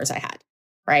sexual partners I had.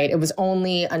 Right. It was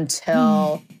only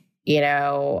until,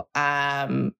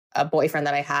 a boyfriend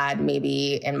that I had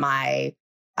maybe in my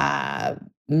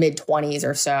mid 20s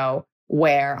or so,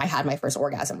 where I had my first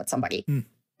orgasm with somebody.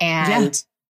 And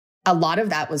a lot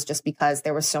of that was just because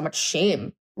there was so much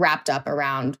shame wrapped up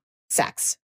around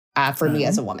sex for me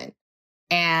as a woman.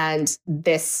 And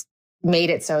this made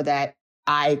it so that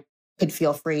I could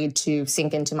feel free to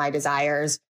sink into my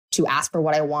desires, to ask for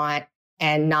what I want,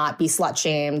 and not be slut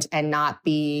shamed and not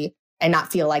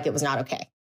feel like it was not okay.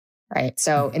 Right.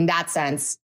 So in that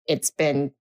sense, it's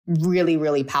been really,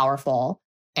 really powerful.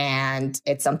 And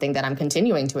it's something that I'm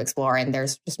continuing to explore. And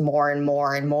there's just more and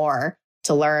more and more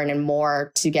to learn and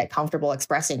more to get comfortable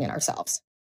expressing in ourselves.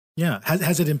 Yeah.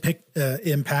 Has it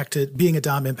impacted, being a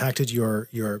dom impacted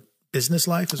your business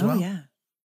life as well? Yeah.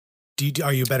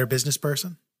 Are you a better business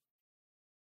person?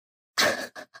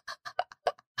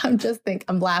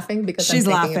 I'm laughing because She's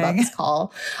I'm thinking laughing about this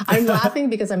call. I'm laughing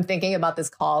because I'm thinking about this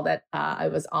call that I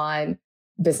was on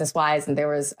Business Wise, and there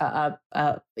was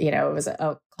it was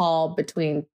a call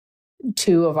between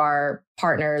two of our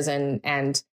partners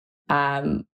and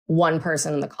one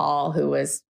person in the call who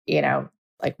was,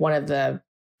 like one of the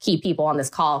key people on this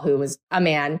call, who was a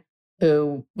man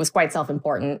who was quite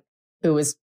self-important, who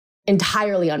was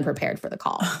entirely unprepared for the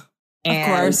call. Of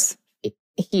course.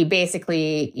 He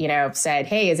basically, said,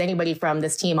 "Hey, is anybody from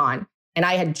this team on?" And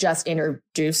I had just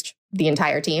introduced the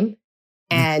entire team,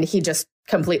 and he just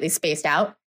completely spaced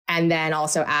out. And then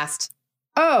also asked,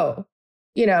 "Oh,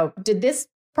 did this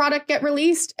product get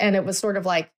released?" And it was sort of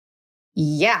like,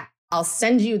 "Yeah, I'll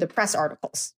send you the press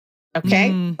articles."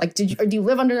 Okay. Like, do you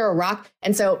live under a rock?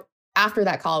 And so after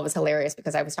that call, it was hilarious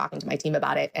because I was talking to my team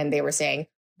about it, and they were saying,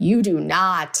 "You do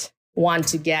not want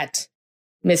to get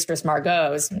Mistress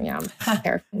Margaux's, yes.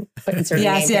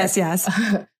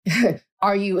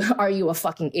 Are you a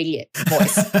fucking idiot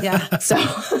voice?" Yeah. So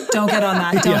don't get on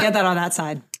that. Don't get that on that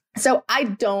side. So I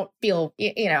don't feel,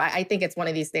 I think it's one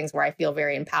of these things where I feel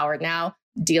very empowered now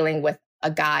dealing with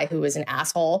a guy who is an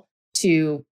asshole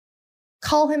to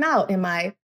call him out in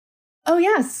my, "Oh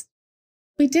yes,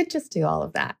 we did just do all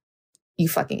of that. You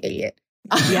fucking idiot."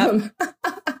 Yep.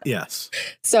 Yes.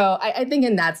 So I think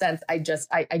in that sense, I just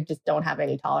don't have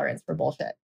any tolerance for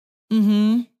bullshit.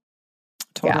 Totally.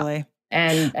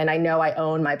 Yeah. And I know I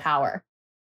own my power.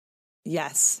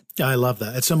 Yes. I love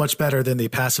that. It's so much better than the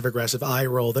passive aggressive eye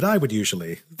roll that I would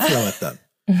usually throw at them.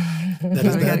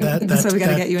 So we got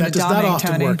to get you into that does not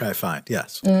often Tony. work, I find.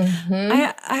 Yes.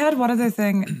 I had one other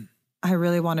thing I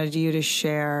really wanted you to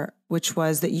share, which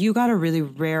was that you got a really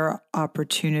rare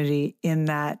opportunity in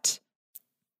that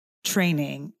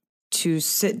training to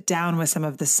sit down with some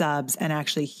of the subs and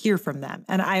actually hear from them.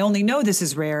 And I only know this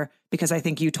is rare because I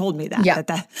think you told me that,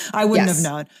 that I wouldn't have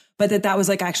known, but that was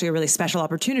like actually a really special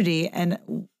opportunity.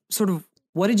 And sort of,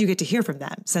 what did you get to hear from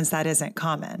them, since that isn't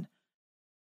common?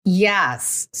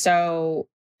 Yes. So,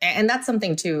 and that's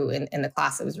something too in the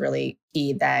class that was really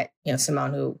key that,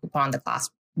 Simone, who put on the class,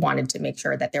 wanted to make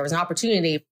sure that there was an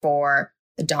opportunity for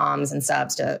the doms and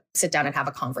subs to sit down and have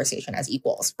a conversation as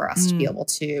equals for us to be able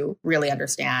to really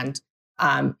understand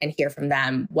and hear from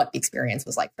them what the experience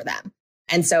was like for them.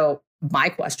 And so my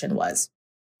question was,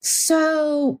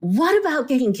 so what about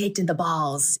getting kicked in the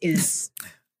balls is,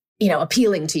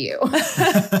 appealing to you?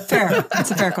 Fair.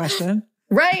 That's a fair question.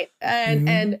 Right.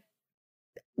 And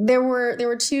there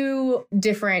were two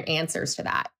different answers to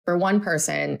that. For one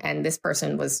person, and this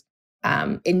person was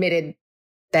admitted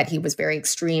that he was very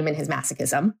extreme in his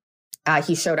masochism.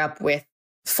 He showed up with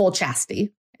full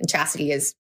chastity, and chastity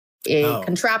is a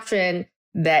contraption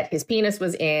that his penis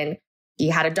was in. He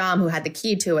had a dom who had the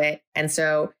key to it. And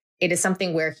so it is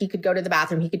something where he could go to the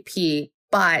bathroom, he could pee,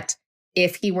 but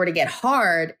if he were to get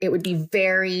hard, it would be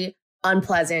very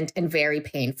unpleasant and very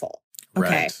painful. Okay.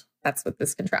 Right. That's what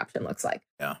this contraption looks like.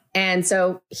 Yeah. And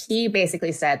so he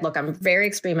basically said, look, I'm very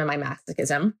extreme in my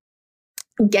masochism.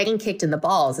 Getting kicked in the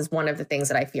balls is one of the things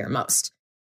that I fear most.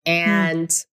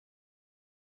 And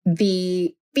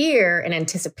the fear and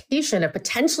anticipation of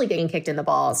potentially getting kicked in the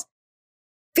balls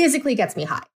physically gets me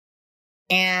high.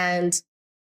 And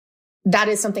that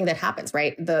is something that happens,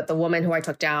 right? The woman who I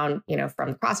took down,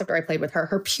 from the prospector I played with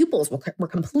her pupils were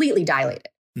completely dilated,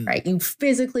 right? You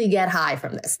physically get high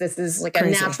from this. This is like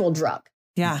Crazy. A natural drug.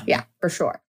 Yeah. Yeah, for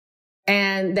sure.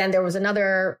 And then there was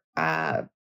another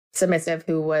submissive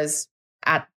who was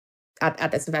at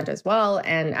this event as well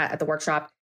and at the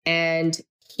workshop. And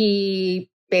he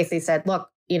basically said, look,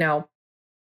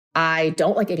 I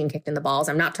don't like getting kicked in the balls.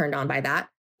 I'm not turned on by that,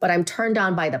 but I'm turned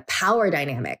on by the power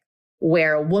dynamic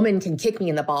where a woman can kick me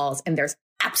in the balls and there's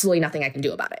absolutely nothing I can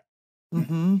do about it.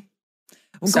 Mm-hmm.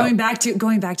 Well, going back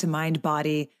to mind,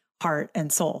 body, heart,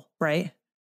 and soul, right?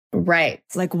 Right.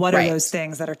 Like, what are those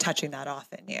things that are touching that off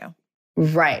in you?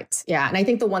 Right. Yeah. And I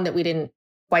think the one that we didn't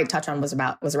quite touch on was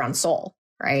around soul,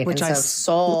 right? Which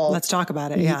soul. Let's talk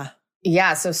about it. Yeah.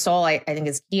 Yeah. So soul, I think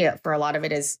is key for a lot of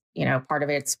it is, part of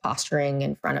it's posturing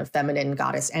in front of feminine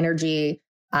goddess energy.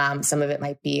 Some of it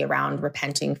might be around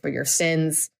repenting for your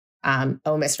sins.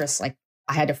 Oh, mistress, like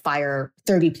I had to fire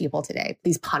 30 people today.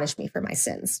 Please punish me for my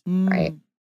sins. Right.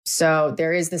 So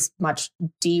there is this much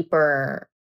deeper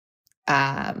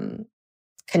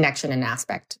connection and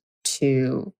aspect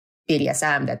to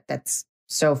BDSM that's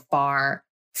so far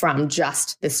from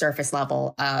just the surface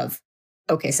level of,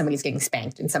 okay, somebody's getting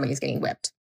spanked and somebody's getting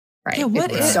whipped. Right. Yeah,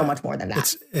 it's so much more than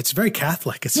that. It's very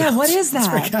Catholic. What is that? It's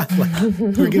very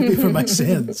Catholic. Forgive me for my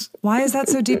sins. Why is that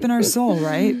so deep in our soul,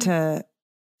 right? To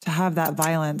have that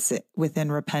violence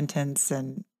within repentance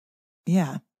and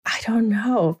I don't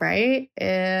know, right?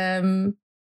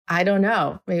 I don't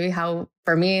know. Maybe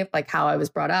for me, like how I was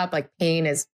brought up, like pain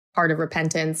is part of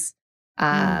repentance.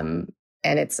 And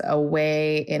it's a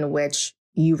way in which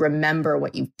you remember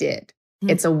what you did.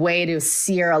 It's a way to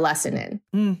sear a lesson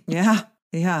in. Yeah.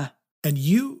 Yeah. And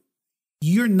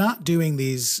you're not doing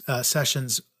these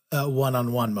sessions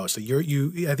one-on-one mostly.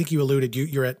 I think you alluded,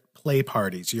 you're at play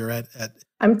parties. You're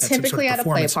I'm typically at a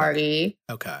play party.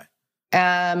 Okay.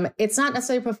 It's not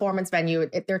necessarily a performance venue.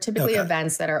 They're typically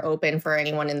events that are open for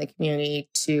anyone in the community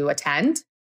to attend.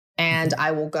 And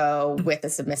I will go with a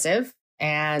submissive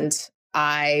and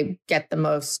I get the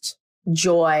most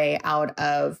joy out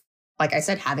of, like I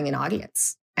said, having an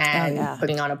audience and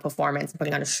putting on a performance,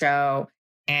 putting on a show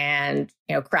and,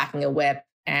 cracking a whip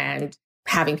and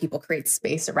having people create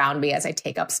space around me as I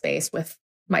take up space with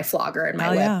my flogger and my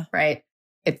whip. Yeah. Right.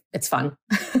 It's fun.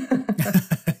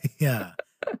 Yeah.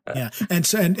 Yeah. And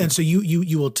so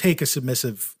you will take a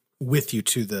submissive with you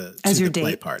to the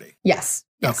play party. Yes.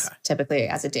 Okay. Typically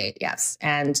as a date. Yes.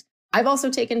 And I've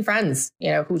also taken friends,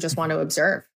 who just want to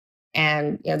observe.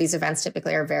 And, these events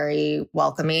typically are very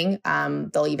welcoming.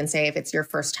 They'll even say if it's your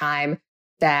first time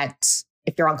that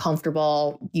if you're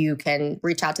uncomfortable, you can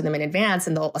reach out to them in advance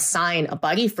and they'll assign a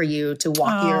buddy for you to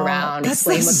walk you around,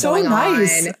 explain what's going on.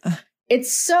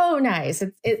 It's so nice.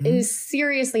 It is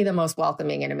seriously the most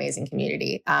welcoming and amazing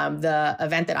community. The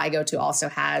event that I go to also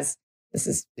has, this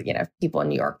is, people in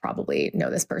New York probably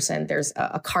know this person. There's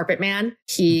a carpet man.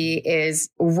 He is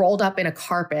rolled up in a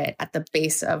carpet at the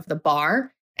base of the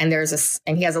bar. And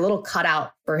and he has a little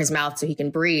cutout for his mouth so he can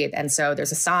breathe. And so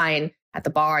there's a sign at the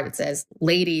bar that says,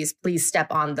 ladies, please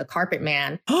step on the carpet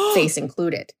man, face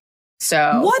included.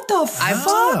 So what the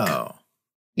fuck?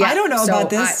 Yeah, I don't know about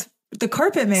this. The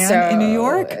carpet man in New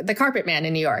York? The carpet man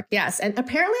in New York, yes. And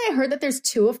apparently I heard that there's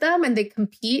two of them and they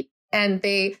compete and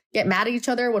they get mad at each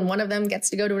other when one of them gets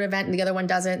to go to an event and the other one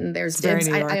doesn't. And there's dibs.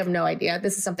 I have no idea.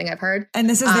 This is something I've heard. And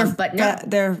this is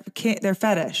their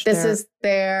fetish. This is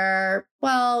their,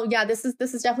 well, yeah, this is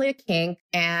definitely a kink.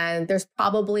 And there's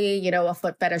probably, you know, a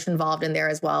foot fetish involved in there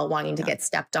as well, wanting to get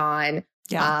stepped on.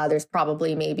 Yeah. There's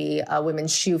probably maybe a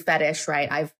women's shoe fetish,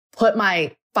 right? I've put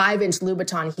my 5-inch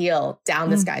Louboutin heel down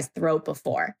this guy's throat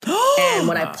before. And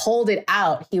when I pulled it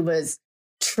out, he was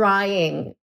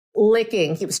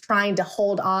licking. He was trying to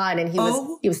hold on, and he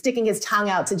was sticking his tongue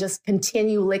out to just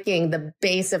continue licking the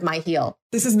base of my heel.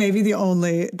 This is maybe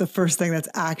the first thing that's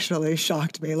actually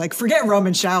shocked me. Like, forget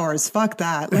Roman showers. Fuck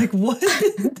that. Like, what?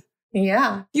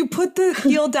 Yeah. You put the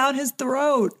heel down his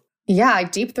throat. Yeah, I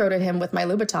deep throated him with my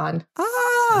Louboutin.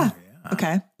 Ah. Yeah.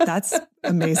 Okay. That's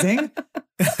amazing.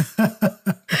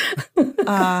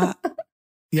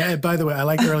 Yeah. And by the way, I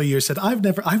like earlier you said, I've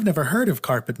never heard of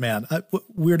Carpet Man.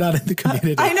 We're not in the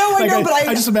community. I know, but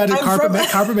I just imagine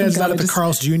Carpet Man's not at the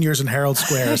Carl's Juniors and Herald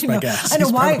Squares, my guess. I know.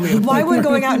 Why when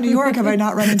going out in New York have I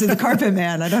not run into the Carpet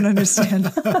Man? I don't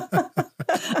understand.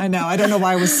 I know. I don't know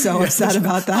why I was so upset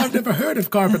about that. I've never heard of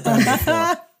Carpet Man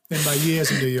before in my years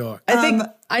in New York.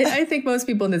 I think most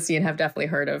people in the scene have definitely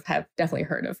heard of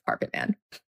Carpet Man.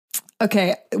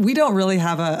 Okay, we don't really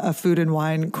have a food and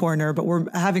wine corner, but we're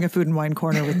having a food and wine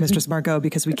corner with Mistress Margaux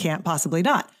because we can't possibly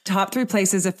not. Top 3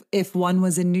 places if one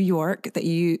was in New York that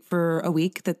you for a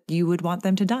week that you would want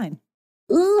them to dine.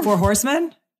 Ooh. Four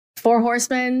Horsemen? Four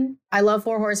Horsemen. I love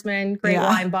Four Horsemen. Great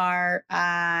wine bar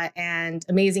and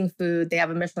amazing food. They have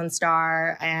a Michelin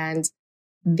star, and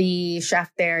the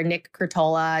chef there, Nick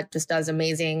Curtola, just does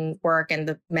amazing work, and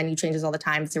the menu changes all the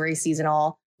time. It's very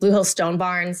seasonal. Blue Hill Stone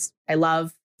Barns, I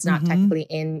love. It's not technically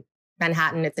in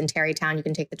Manhattan. It's in Tarrytown. You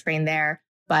can take the train there,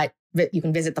 but you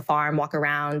can visit the farm, walk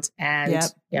around,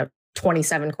 and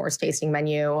 27 course tasting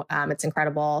menu. It's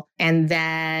incredible. And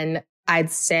then I'd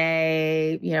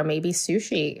say, maybe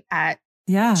sushi at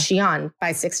Shion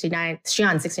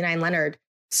 69 Leonard.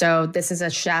 So this is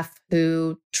a chef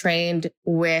who trained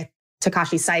with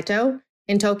Takashi Saito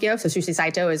in Tokyo. So Sushi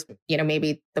Saito is,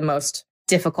 maybe the most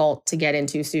difficult to get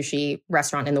into sushi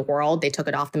restaurant in the world. They took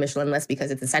it off the Michelin list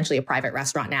because it's essentially a private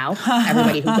restaurant now.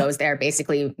 Everybody who goes there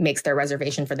basically makes their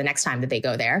reservation for the next time that they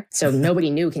go there. So nobody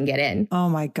new can get in. Oh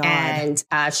my God. And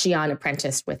Shion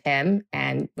apprenticed with him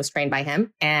and was trained by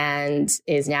him and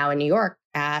is now in New York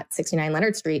at 69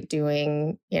 Leonard Street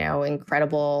doing,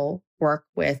 incredible work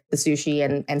with the sushi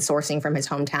and sourcing from his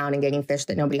hometown and getting fish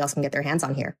that nobody else can get their hands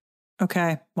on here.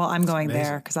 Okay. Well, I'm going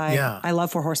there because I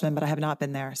love Four Horsemen, but I have not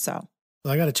been there. So.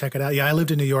 Well, I got to check it out. Yeah, I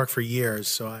lived in New York for years,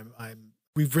 so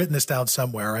we've written this down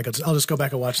somewhere. I'll just go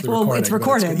back and watch the recording. Well, it's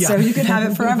recorded, so you can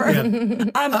have it forever.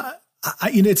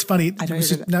 It's funny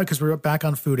now because we're back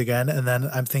on food again, and then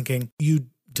I'm thinking you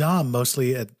dom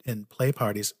mostly in play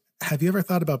parties. Have you ever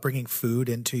thought about bringing food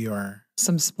into your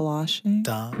splashing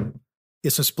dom? Yeah,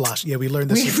 some splash. Yeah, we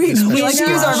learned this. We like to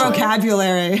use our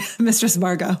vocabulary, Mistress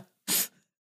Margaux.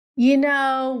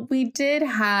 We did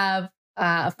have.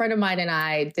 A friend of mine and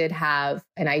I did have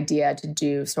an idea to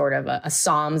do sort of a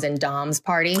Psalms and Doms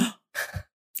party.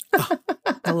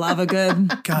 I love a good.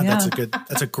 God,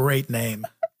 that's a great name.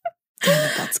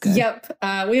 That's good. Yep.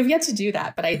 We have yet to do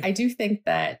that, but I do think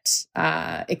that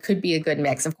it could be a good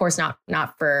mix. Of course, not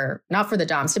for the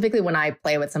Doms. Typically when I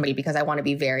play with somebody, because I want to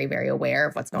be very, very aware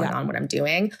of what's going on, what I'm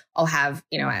doing, I'll have,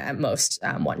 at most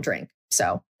one drink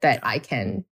so that I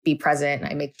can be present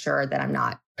and I make sure that I'm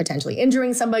not potentially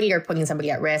injuring somebody or putting somebody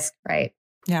at risk, right?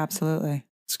 Yeah, absolutely.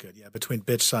 That's good. Yeah, between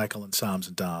Bitch Cycle and Psalms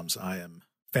and Doms, I am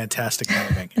fantastic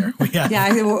naming here.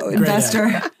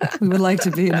 Investor. We would like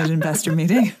to be in an investor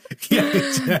meeting. Yeah,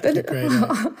 exactly. Great.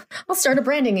 I'll start a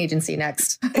branding agency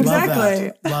next.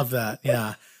 Exactly. Love that.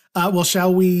 Yeah. Well,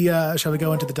 shall we go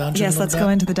into the dungeon? Yes, let's go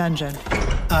into the dungeon.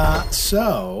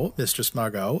 So, Mistress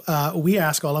Margaux, we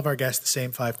ask all of our guests the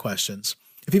same 5 questions.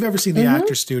 If you've ever seen the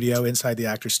Actor Studio, inside the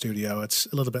Actor Studio, it's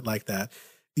a little bit like that.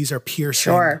 These are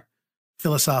piercing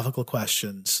philosophical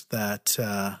questions that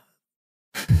are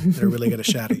really going to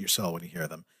shatter your soul when you hear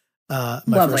them.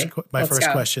 My first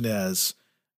question is,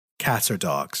 cats or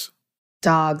dogs?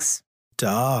 Dogs.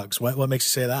 Dogs. What makes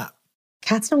you say that?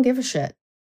 Cats don't give a shit.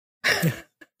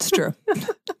 It's true.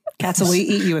 Cats will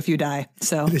eat you if you die.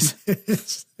 So it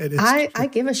is I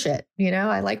give a shit.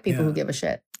 I like people who give a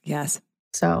shit. Yes.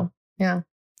 So, yeah.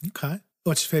 Okay.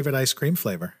 What's your favorite ice cream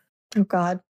flavor? Oh,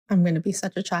 God. I'm going to be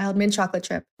such a child. Mint chocolate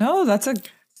chip. No, that's a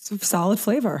solid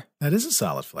flavor. That is a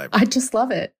solid flavor. I just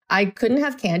love it. I couldn't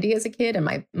have candy as a kid, and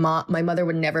my mother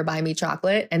would never buy me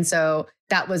chocolate. And so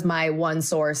that was my one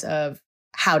source of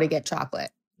how to get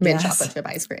chocolate. Mint chocolate chip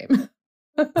ice cream.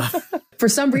 For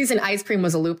some reason, ice cream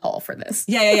was a loophole for this.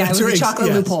 Yeah. It was a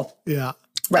chocolate loophole. Yeah.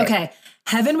 Right. Okay.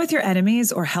 Heaven with your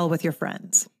enemies or hell with your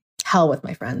friends? Hell with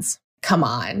my friends. Come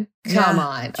on.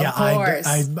 Of course.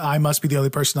 I must be the only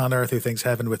person on earth who thinks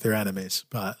heaven with their enemies.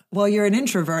 But well, you're an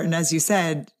introvert, and as you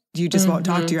said, you just won't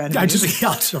talk to your enemies.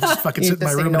 I'll just fucking sit in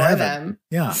my room in heaven. Them.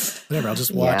 Yeah, whatever. I'll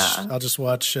just watch. I'll just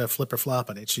watch Flip or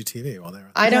Flop on HGTV while they're.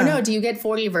 I don't know. Do you get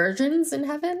 40 virgins in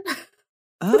heaven?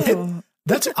 Oh,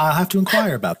 I'll have to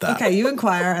inquire about that. Okay, you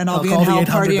inquire, and I'll be call in hell the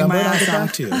 800 partying number my and I'll ass get back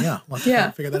off. to you. Yeah,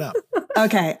 we'll figure that out.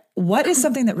 Okay, what is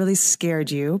something that really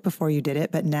scared you before you did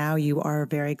it, but now you are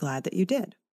very glad that you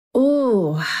did?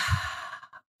 Ooh,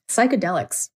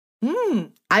 psychedelics.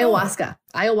 Ayahuasca.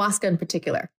 Ayahuasca in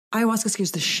particular. Ayahuasca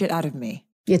scares the shit out of me.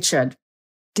 It should.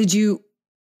 Did you?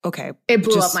 Okay. It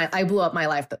blew up I blew up my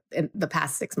life in the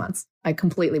past 6 months. I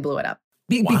completely blew it up.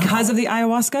 Because of the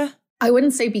ayahuasca? I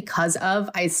wouldn't say because of.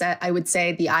 I would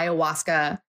say the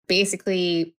ayahuasca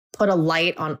basically put a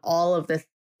light on all of the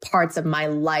parts of my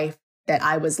life that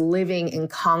I was living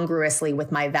incongruously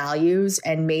with my values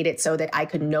and made it so that I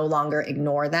could no longer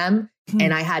ignore them.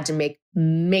 And I had to make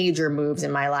major moves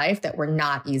in my life that were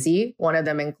not easy. One of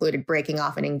them included breaking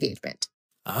off an engagement.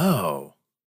 Oh.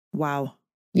 Wow.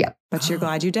 Yep. But you're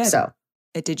glad you did. So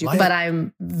it did you. But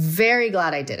I'm very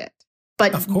glad I did it.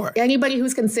 But of course, anybody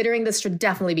who's considering this should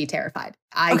definitely be terrified.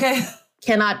 I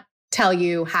cannot tell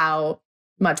you how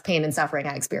much pain and suffering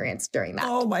I experienced during that.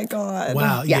 Oh my God.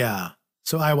 Wow. Yeah.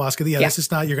 So ayahuasca, this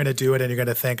is not, you're going to do it and you're going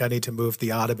to think I need to move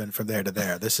the ottoman from there to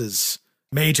there. This is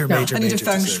major. I need to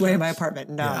feng shui my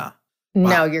apartment. No. Yeah. Wow.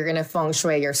 No, you're going to feng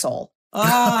shui your soul.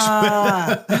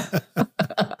 Ah.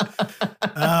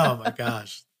 Oh my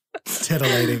gosh.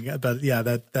 Titillating. But yeah,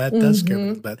 that does scare me a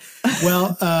little bit.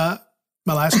 Well,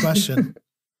 my last question.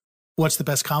 What's the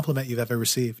best compliment you've ever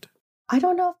received? I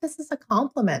don't know if this is a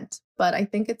compliment, but I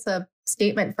think it's a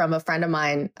statement from a friend of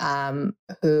mine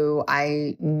who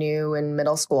I knew in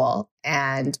middle school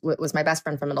and was my best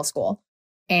friend from middle school.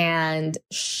 And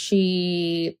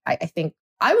I think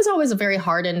I was always a very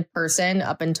hardened person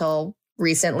up until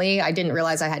recently. I didn't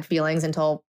realize I had feelings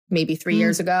until maybe 3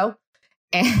 years ago.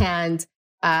 And,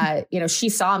 she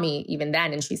saw me even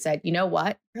then and she said, you know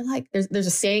what? You're like, there's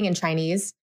a saying in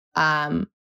Chinese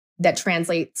that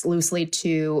translates loosely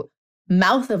to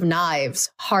mouth of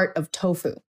knives, heart of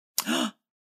tofu.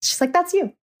 She's like, that's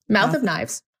you. Mouth of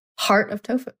knives, heart of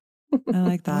tofu. I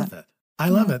like that. I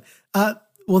love it.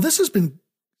 Well, this has been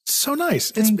so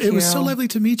nice. It was so lovely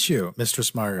to meet you,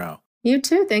 Mistress Margaux. You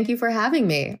too. Thank you for having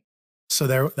me. So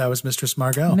that was Mistress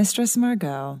Margaux. Mistress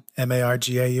Margaux.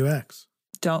 Margaux.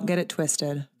 Don't get it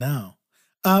twisted. No.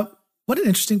 What an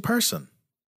interesting person.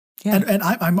 Yeah. And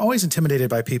I'm always intimidated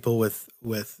by people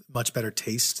with much better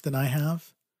taste than I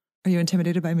have. Are you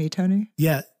intimidated by me, Tony?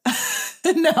 Yeah.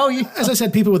 No. As I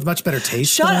said, people with much better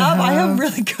taste. Shut up. I have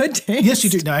really good taste. Yes, you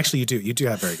do. No, actually, you do. You do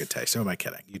have very good taste. Who am I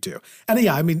kidding? You do. And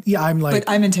I'm like.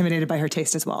 But I'm intimidated by her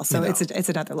taste as well. So it's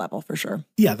another level for sure.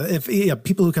 Yeah.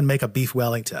 People who can make a beef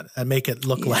Wellington and make it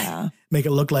look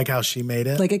like how she made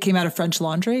it. Like it came out of French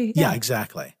Laundry. Yeah,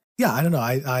 exactly. Yeah. I don't know.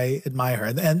 I admire her.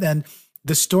 And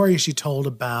the story she told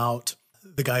about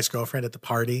the guy's girlfriend at the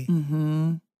party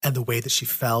and the way that she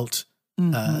felt.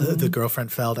 The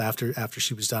girlfriend felt after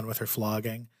she was done with her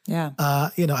flogging. Yeah. I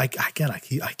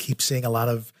keep seeing a lot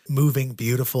of moving,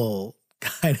 beautiful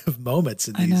kind of moments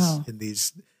in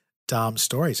these Dom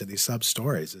stories and these sub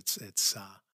stories. It's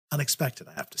unexpected,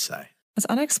 I have to say. It's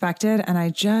unexpected. And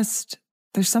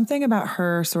there's something about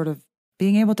her sort of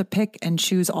being able to pick and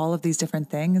choose all of these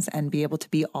different things and be able to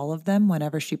be all of them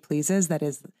whenever she pleases. That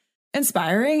is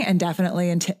inspiring and definitely,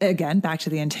 again, back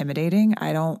to the intimidating.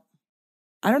 I don't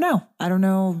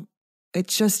know. It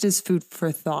just is food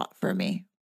for thought for me.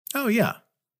 Oh, yeah.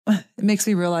 It makes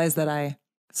me realize that I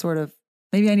sort of,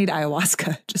 maybe I need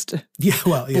ayahuasca just to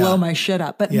blow my shit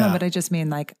up. But no, but I just mean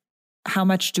like, how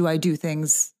much do I do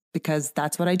things because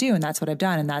that's what I do and that's what I've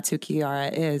done and that's who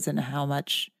Kiara is and how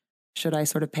much should I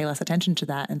sort of pay less attention to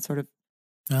that and sort of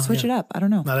switch it up? I don't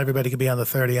know. Not everybody can be on the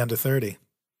 30 under 30.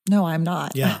 No, I'm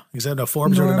not. Yeah. Because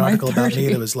Forbes wrote an article about me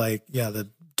that was like,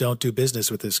 don't do business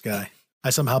with this guy. I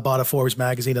somehow bought a Forbes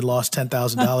magazine and lost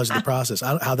 $10,000 in the process.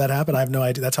 How that happened, I have no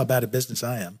idea. That's how bad at business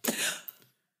I am.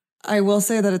 I will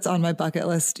say that it's on my bucket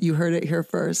list. You heard it here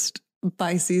first.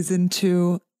 By season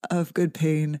 2 of Good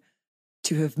Pain,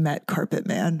 to have met Carpet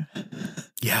Man.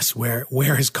 Yes, where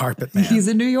is Carpet Man? He's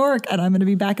in New York, and I'm going to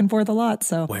be back and forth a lot.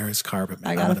 So where is Carpet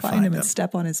Man? I got to find him and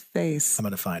step on his face. I'm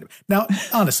going to find him. Now,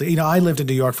 honestly, I lived in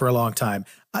New York for a long time.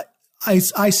 I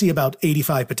see about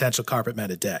 85 potential carpet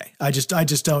men a day. I just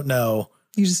don't know.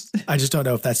 I just don't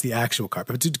know if that's the actual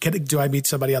carpet. Do I meet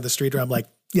somebody on the street where I'm like,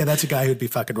 Yeah, that's a guy who'd be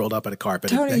fucking rolled up on a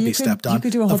carpet Tony, and be stepped on. You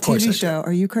could do a whole TV show.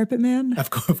 Are you Carpet Man? Of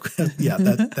course. Yeah,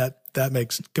 that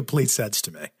makes complete sense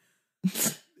to me.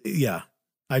 Yeah.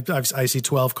 I see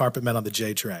 12 carpet men on the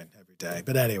J train every day.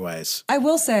 But anyways. I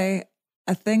will say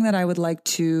a thing that I would like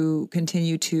to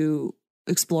continue to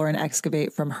explore and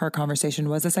excavate from her conversation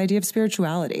was this idea of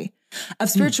spirituality.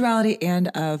 And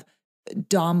of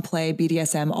dom play,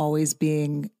 BDSM always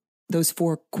being those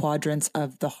 4 quadrants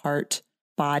of the heart,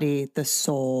 body, the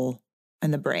soul,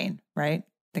 and the brain, right?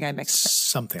 I think I mixed it.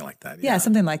 Something like that. Yeah,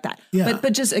 something like that. Yeah.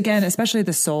 But just again, especially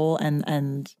the soul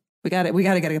and we got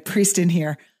to get a priest in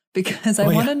here because I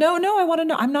want to know. No, I want to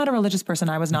know. I'm not a religious person.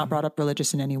 I was not brought up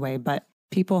religious in any way, but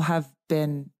people have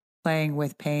been playing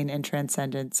with pain and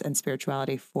transcendence and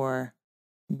spirituality for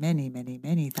many, many,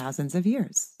 many thousands of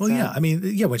years. Well, yeah. I mean,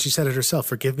 yeah, when she said it herself,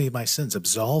 forgive me my sins,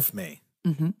 absolve me.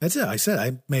 Mm-hmm. That's it.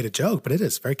 I made a joke, but it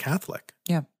is very Catholic.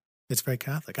 Yeah. It's very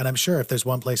Catholic. And I'm sure if there's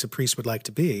one place a priest would like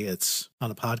to be, it's on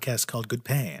a podcast called Good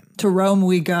Pain. To Rome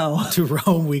we go. To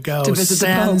Rome we go. To visit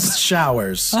Sans the Pope.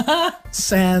 showers.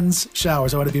 Sans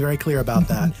showers. I want to be very clear about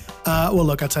that. Well,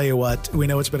 look, I'll tell you what. We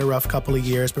know it's been a rough couple of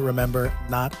years, but remember,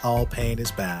 not all pain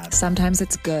is bad. Sometimes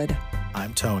it's good.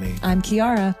 I'm Tony. I'm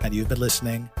Kiara. And you've been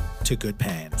listening to Good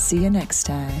Pain. See you next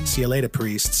time. See you later,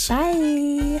 priests.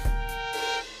 Bye.